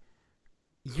 but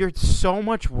you're so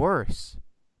much worse.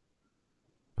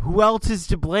 Who else is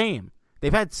to blame?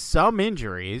 They've had some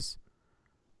injuries,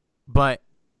 but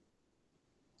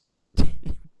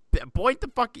point the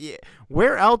fuck.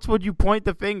 Where else would you point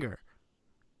the finger?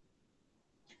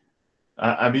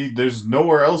 I mean, there's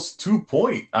nowhere else to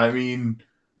point. I mean,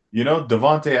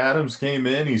 Devontae Adams came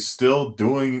in. He's still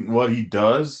doing what he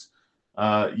does.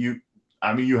 You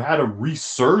had a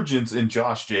resurgence in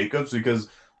Josh Jacobs because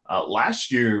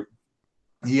last year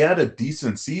he had a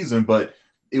decent season, but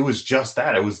it was just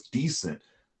that. It was decent.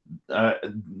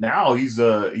 Now he's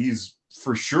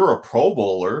for sure a Pro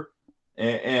Bowler,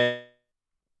 and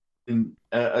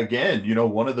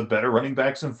again, one of the better running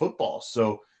backs in football.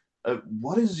 So,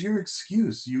 what is your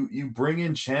excuse? You bring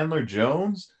in Chandler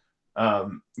Jones. I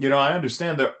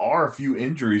understand there are a few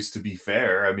injuries. To be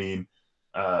fair, I mean,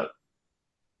 Hunter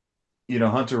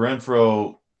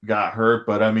Renfrow got hurt,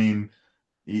 but I mean,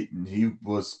 he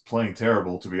was playing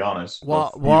terrible, to be honest.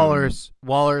 Well, Waller's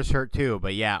hurt too,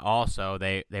 but yeah, also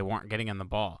they weren't getting him the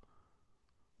ball.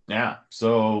 Yeah,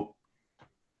 so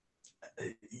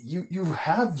you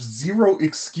have zero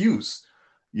excuse.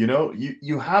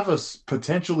 You have a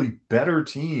potentially better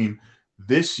team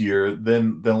this year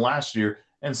than last year,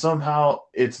 and somehow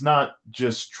it's not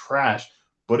just trash,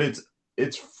 but it's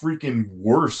freaking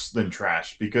worse than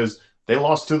trash because they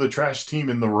lost to the trash team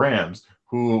in the Rams,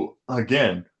 who,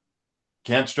 again,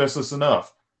 can't stress this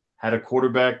enough, had a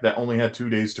quarterback that only had 2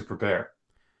 days to prepare.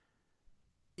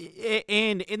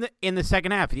 And in the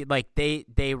second half, like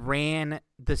they ran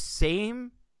the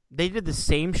same, they did the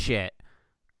same shit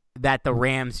that the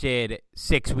Rams did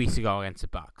 6 weeks ago against the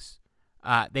Bucs.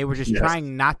 They were just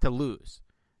trying not to lose,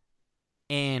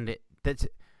 and that's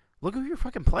look who you're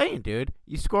fucking playing, dude.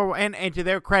 You score, and to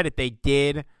their credit, they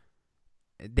did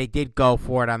go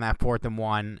for it on that 4th and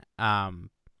 1, and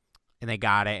they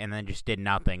got it, and then just did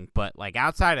nothing. But like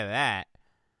outside of that,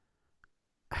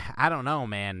 I don't know,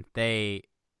 man.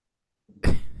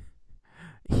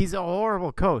 He's a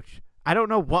horrible coach. I don't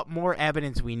know what more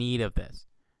evidence we need of this.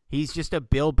 He's just a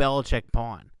Bill Belichick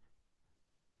pawn.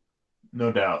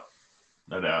 No doubt.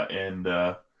 And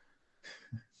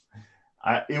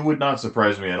it would not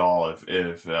surprise me at all if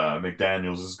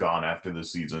McDaniels is gone after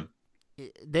this season.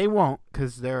 They won't,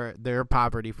 because they're a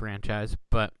poverty franchise,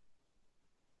 but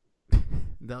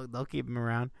they'll keep him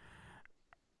around.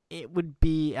 It would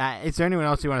be. Is there anyone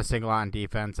else you want to single out on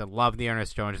defense? I love the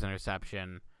Ernest Jones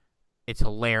interception. It's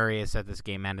hilarious that this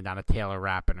game ended on a Taylor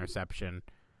Rapp interception.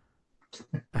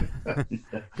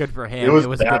 Good for him. It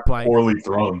was a good play. Poorly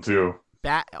thrown too.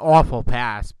 That awful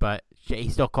pass, but he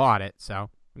still caught it, so I'll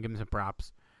give him some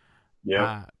props.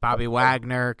 Yeah. Bobby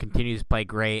Wagner continues to play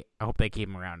great. I hope they keep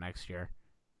him around next year.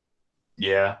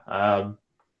 Yeah.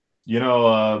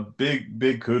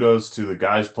 Big kudos to the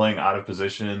guys playing out of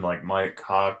position, like Mike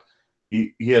Hawk.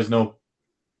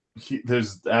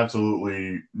 There's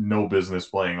absolutely no business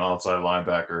playing outside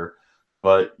linebacker,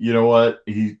 but you know what?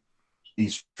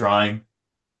 He's trying.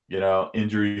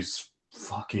 Injuries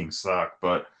fucking suck,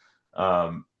 but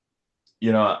at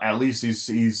least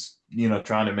he's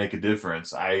trying to make a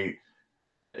difference. I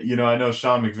know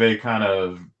Sean McVay kind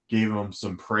of gave him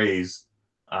some praise,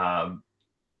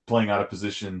 playing out of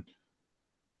position,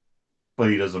 but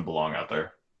he doesn't belong out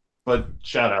there. But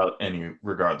shout out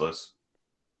regardless.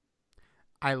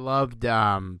 I loved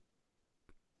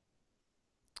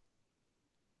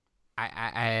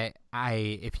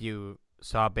if you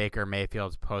saw Baker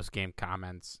Mayfield's post game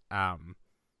comments,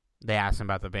 they asked him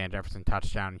about the Van Jefferson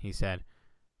touchdown, and he said,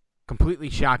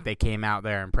 completely shocked they came out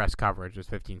there in press coverage with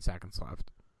 15 seconds left.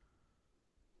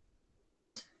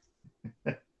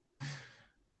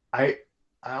 I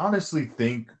honestly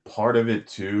think part of it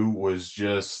too was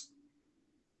just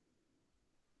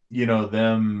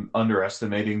them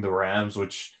underestimating the Rams,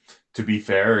 which to be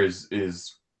fair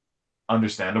is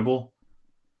understandable.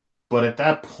 But at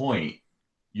that point,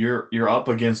 you're up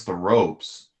against the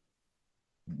ropes.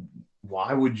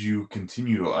 Why would you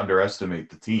continue to underestimate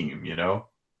the team,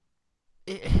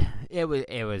 It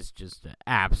was just an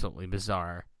absolutely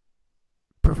bizarre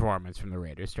performance from the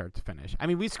Raiders start to finish. I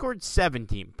mean, we scored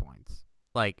 17 points.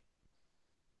 Like,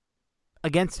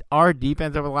 against our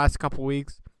defense over the last couple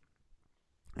weeks,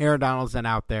 Aaron Donald's been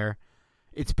out there.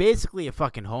 It's basically a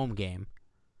fucking home game.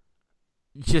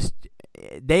 Just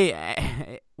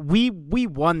we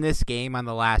won this game on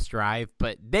the last drive,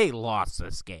 but they lost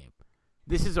this game.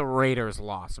 This is a Raiders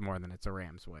loss more than it's a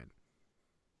Rams win.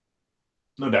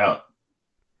 No doubt.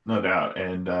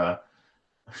 And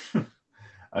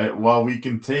while we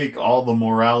can take all the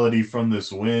morality from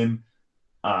this win,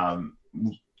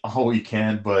 all we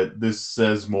can, but this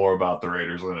says more about the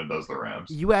Raiders than it does the Rams.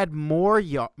 You had more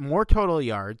total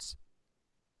yards.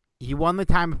 You won the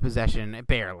time of possession,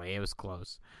 barely. It was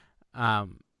close.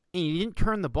 And you didn't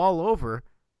turn the ball over.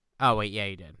 Oh, wait, yeah,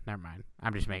 you did. Never mind.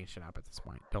 I'm just making shit up at this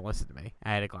point. Don't listen to me.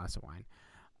 I had a glass of wine.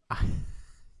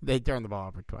 They turned the ball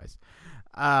over twice.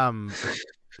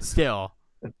 Still,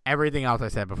 everything else I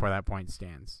said before that point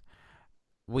stands.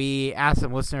 We asked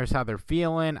some listeners how they're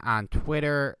feeling on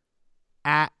Twitter.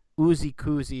 At Uzi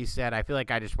Kuzi said, I feel like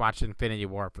I just watched Infinity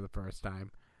War for the first time.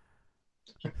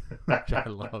 Which I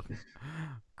love.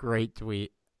 Great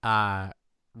tweet.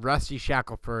 Rusty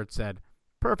Shackelford said,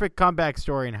 perfect comeback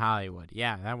story in Hollywood.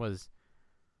 Yeah, that was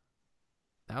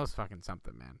fucking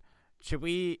something, man. Should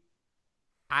we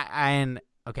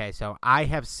okay, so I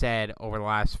have said over the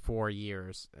last 4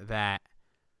 years that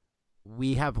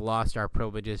we have lost our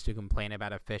privileges to complain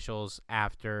about officials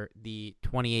after the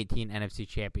 2018 NFC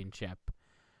Championship,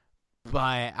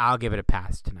 but I'll give it a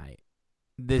pass tonight.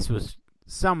 This was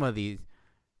some of these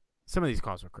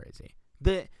calls were crazy.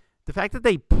 The fact that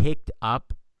they picked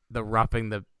up the roughing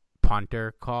the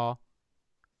punter call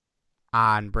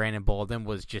on Brandon Bolden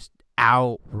was just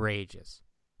outrageous.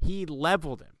 He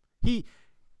leveled him.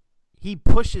 He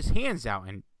pushed his hands out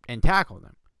and tackled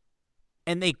him.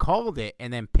 And they called it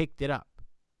and then picked it up.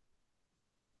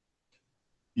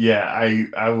 Yeah,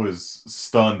 I was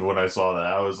stunned when I saw that.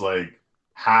 I was like,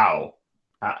 how?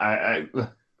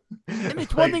 And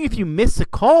it's one thing if you miss a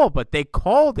call, but they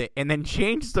called it and then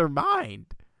changed their mind.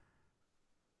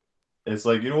 It's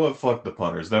like, you know what? Fuck the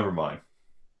punters. Never mind.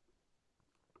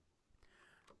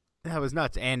 That was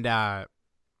nuts. And I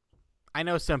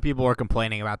know some people were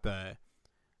complaining about the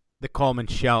Coleman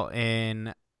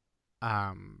Shelton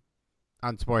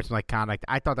unsportsmanlike conduct.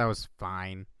 I thought that was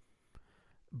fine.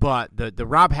 But the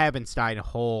Rob Havenstein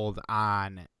hold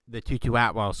on the Tutu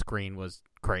Atwell screen was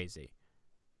crazy.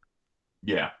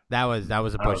 Yeah. That was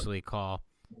a Bush League call.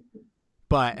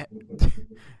 But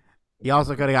he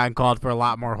also could have gotten called for a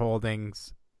lot more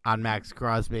holdings on Max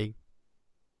Crosby.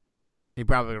 He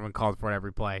probably would have been called for it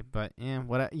every play. But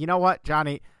you know what,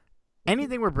 Johnny?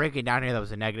 Anything we're breaking down here that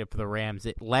was a negative for the Rams,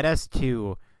 it led us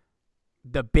to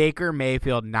the Baker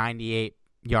Mayfield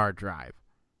 98-yard drive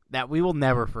that we will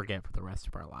never forget for the rest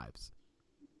of our lives.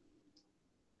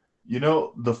 You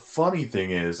know, the funny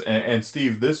thing is, and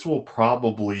Steve, this will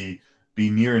probably be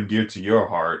near and dear to your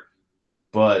heart,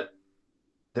 but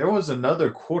there was another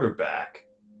quarterback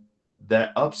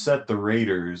that upset the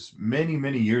Raiders many,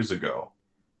 many years ago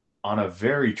on a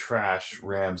very trash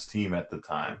Rams team at the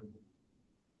time.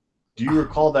 Do you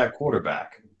recall that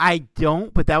quarterback? I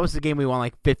don't, but that was the game we won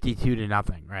like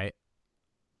 52-0, right?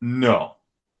 No.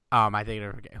 I think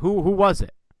I forget. Who was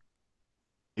it?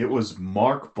 It was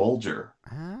Mark Bulger.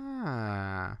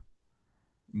 Ah.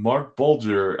 Mark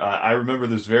Bulger, I remember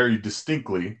this very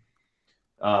distinctly.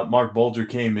 Mark Bulger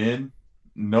came in.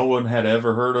 No one had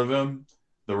ever heard of him.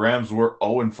 The Rams were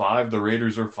 0-5. The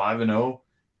Raiders were 5-0.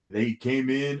 They came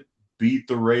in, beat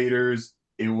the Raiders.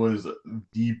 It was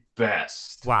the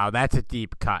best. Wow, that's a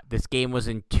deep cut. This game was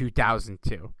in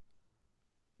 2002.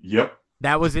 Yep.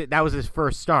 That was it. That was his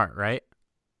first start, right?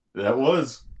 That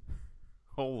was.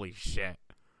 Holy shit.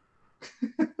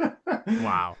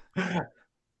 Wow.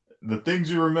 The things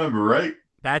you remember, right?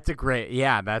 That's a great,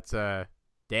 that's a,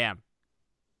 damn.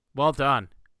 Well done.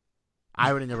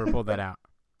 I would have never pulled that out.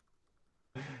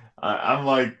 I'm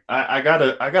like, I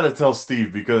gotta tell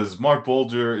Steve, because Mark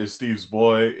Bulger is Steve's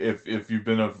boy. If you've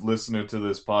been a listener to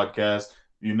this podcast,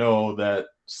 you know that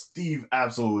Steve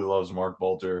absolutely loves Mark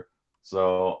Bulger.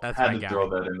 So I had to throw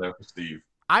that in there for Steve.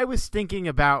 I was thinking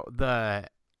about the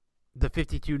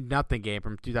 52-0 game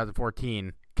from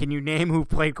 2014. Can you name who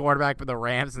played quarterback for the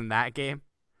Rams in that game?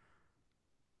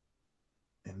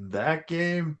 In that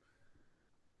game?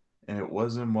 And it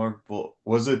wasn't Mark Bulger.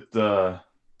 Was it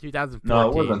 2014? No,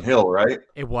 it wasn't Hill, right?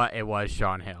 It was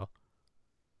Sean Hill.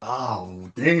 Oh,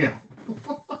 damn.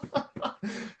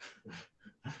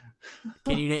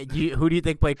 Can who do you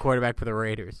think played quarterback for the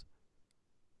Raiders?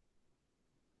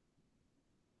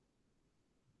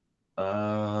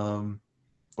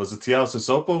 Was it Tiao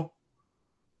Sissoko?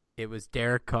 It was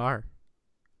Derek Carr.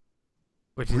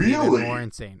 Which is really even more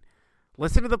insane.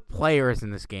 Listen to the players in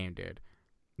this game, dude.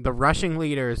 The rushing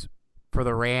leaders for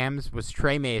the Rams was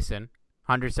Trey Mason,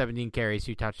 117 carries,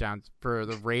 2 touchdowns. For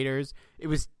the Raiders, it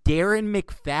was Darren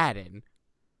McFadden.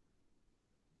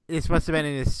 This must have been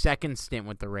in his second stint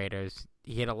with the Raiders.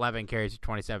 He had 11 carries,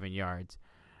 27 yards.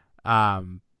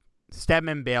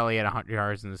 Stedman Bailey had 100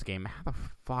 yards in this game. How the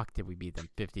fuck did we beat them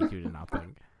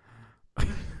 52-0?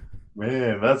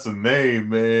 Man, that's a name,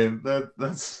 man.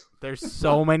 That's There's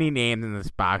so many names in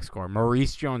this box score.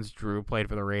 Maurice Jones-Drew played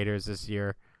for the Raiders this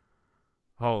year.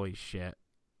 Holy shit.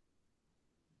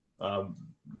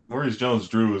 Maurice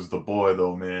Jones-Drew is the boy,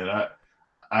 though, man.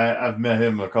 I've met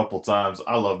him a couple times.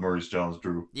 I love Maurice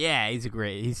Jones-Drew. Yeah,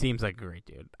 he seems like a great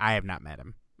dude. I have not met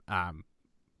him,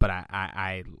 but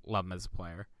I love him as a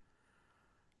player.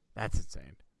 That's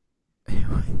insane.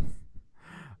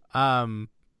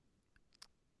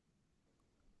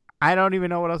 I don't even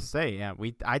know what else to say. Yeah,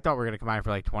 I thought we were gonna combine for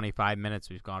like 25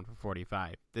 minutes. We've gone for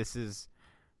 45. This is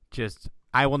just,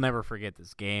 I will never forget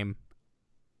this game.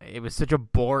 It was such a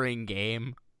boring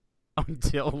game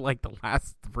until like the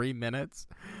last 3 minutes.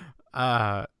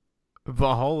 But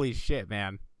holy shit,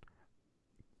 man.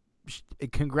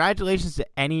 Congratulations to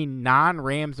any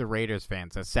non-Rams or Raiders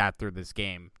fans that sat through this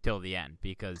game till the end,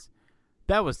 because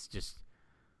that was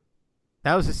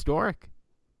historic.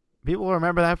 People will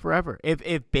remember that forever.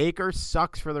 If Baker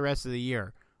sucks for the rest of the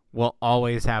year, we'll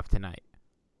always have tonight.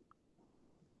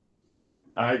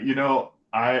 I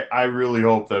really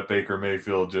hope that Baker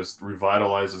Mayfield just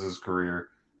revitalizes his career,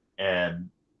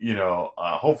 and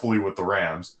hopefully with the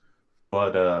Rams.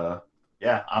 But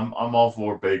yeah, I'm all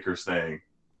for Baker staying.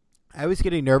 I was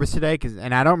getting nervous today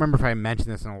and I don't remember if I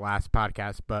mentioned this in the last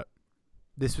podcast, but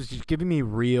this was just giving me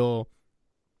real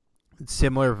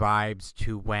similar vibes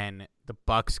to when the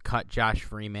Bucks cut Josh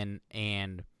Freeman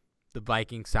and the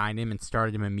Vikings signed him and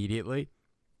started him immediately.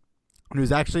 And it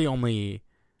was actually only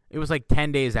It was like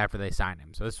 10 days after they signed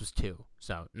him. So this was 2.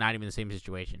 So not even the same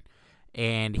situation.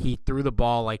 And he threw the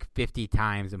ball like 50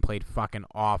 times and played fucking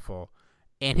awful.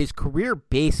 And his career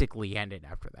basically ended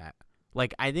after that.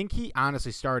 Like, I think he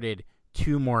honestly started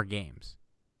 2 more games.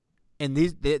 And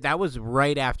that was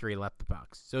right after he left the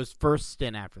Bucs. So his first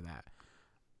stint after that.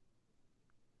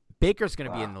 Baker's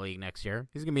going to be in the league next year.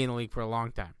 He's going to be in the league for a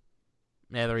long time.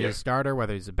 Whether he's a starter,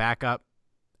 whether he's a backup,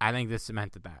 I think this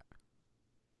cemented that.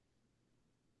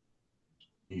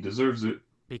 He deserves it.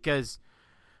 Because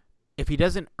if he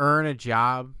doesn't earn a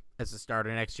job as a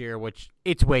starter next year, which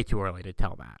it's way too early to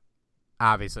tell that.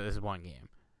 Obviously, this is 1 game.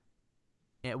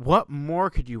 And what more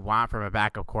could you want from a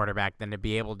backup quarterback than to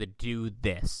be able to do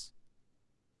this?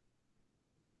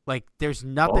 Like, there's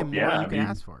nothing more you can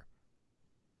ask for.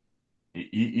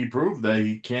 He proved that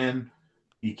he can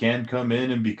come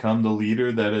in and become the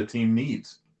leader that a team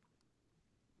needs.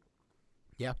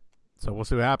 Yeah. So we'll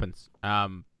see what happens. I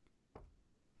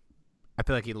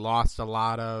feel like he lost a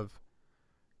lot of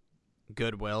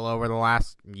goodwill over the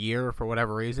last year for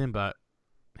whatever reason, but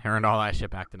he earned all that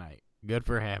shit back tonight. Good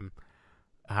for him.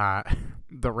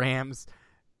 The Rams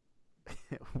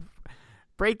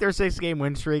break their 6-game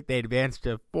win streak. They advance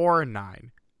to 4-9.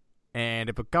 And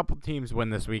if a couple teams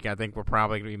win this week, I think we're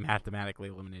probably going to be mathematically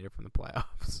eliminated from the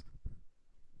playoffs.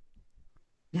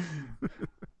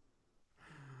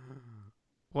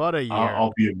 What a year.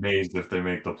 I'll be amazed if they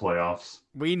make the playoffs.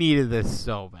 We needed this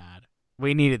so bad.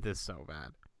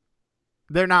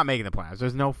 They're not making the playoffs.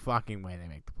 There's no fucking way they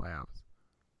make the playoffs.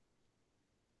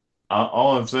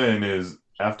 All I'm saying is,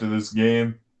 after this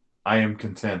game, I am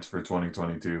content for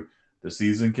 2022. The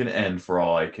season can end for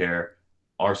all I care.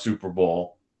 Our Super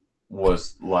Bowl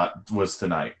was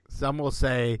tonight. Some will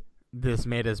say this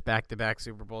made us back-to-back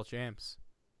Super Bowl champs.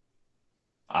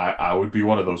 I would be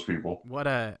one of those people. What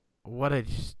a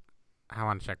just, I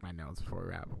want to check my notes before we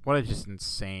wrap. What a just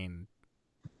insane,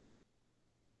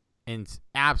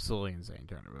 absolutely insane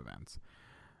turn of events.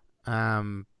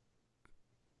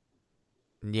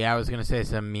 Yeah, I was gonna say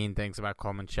some mean things about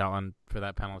Coleman Shelton for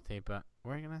that penalty, but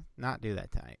we're gonna not do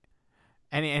that tonight.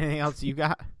 Anything else you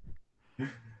got?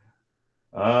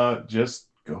 Just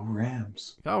go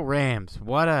Rams. Go Rams.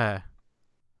 What a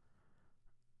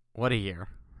year.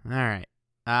 All right.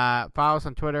 Follow us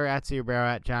on Twitter at Cerebro,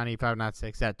 at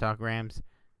Johnny506, at Talk Rams.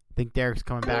 I think Derek's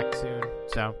coming back soon,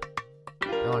 so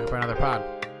I'm looking for another pod.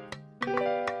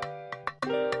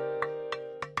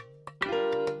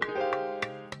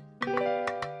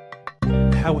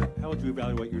 How would you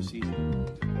evaluate your season?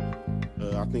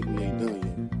 I think we ain't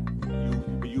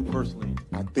done You personally.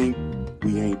 yet. I think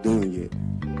we ain't done yet.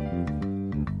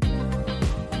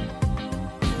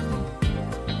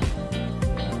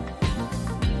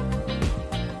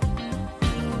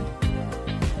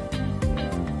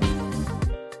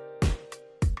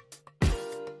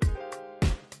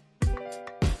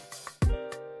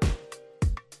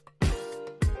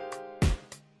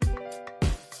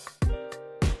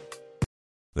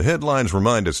 The headlines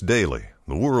remind us daily,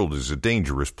 the world is a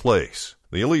dangerous place.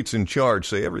 The elites in charge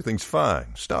say everything's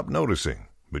fine, stop noticing.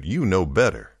 But you know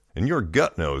better. And your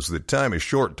gut knows that time is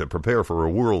short to prepare for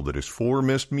a world that is 4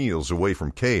 missed meals away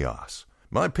from chaos.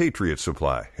 My Patriot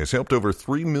Supply has helped over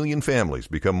 3 million families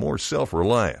become more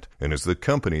self-reliant and is the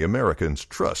company Americans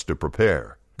trust to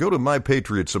prepare. Go to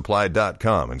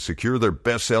MyPatriotSupply.com and secure their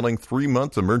best-selling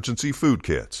 3-month emergency food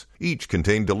kits. Each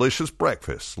contain delicious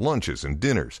breakfasts, lunches, and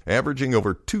dinners, averaging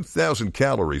over 2,000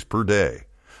 calories per day.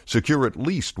 Secure at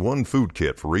least 1 food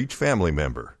kit for each family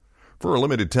member. For a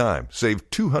limited time, save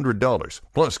 $200,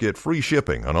 plus get free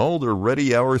shipping on all their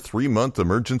Ready Hour 3-month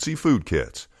emergency food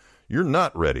kits. You're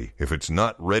not ready if it's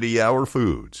not Ready Hour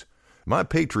Foods. My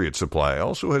Patriot Supply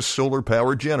also has solar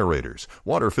power generators,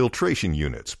 water filtration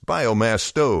units, biomass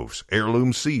stoves,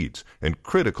 heirloom seeds, and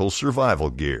critical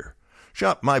survival gear.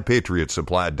 Shop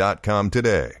MyPatriotSupply.com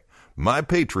today.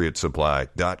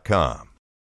 MyPatriotSupply.com.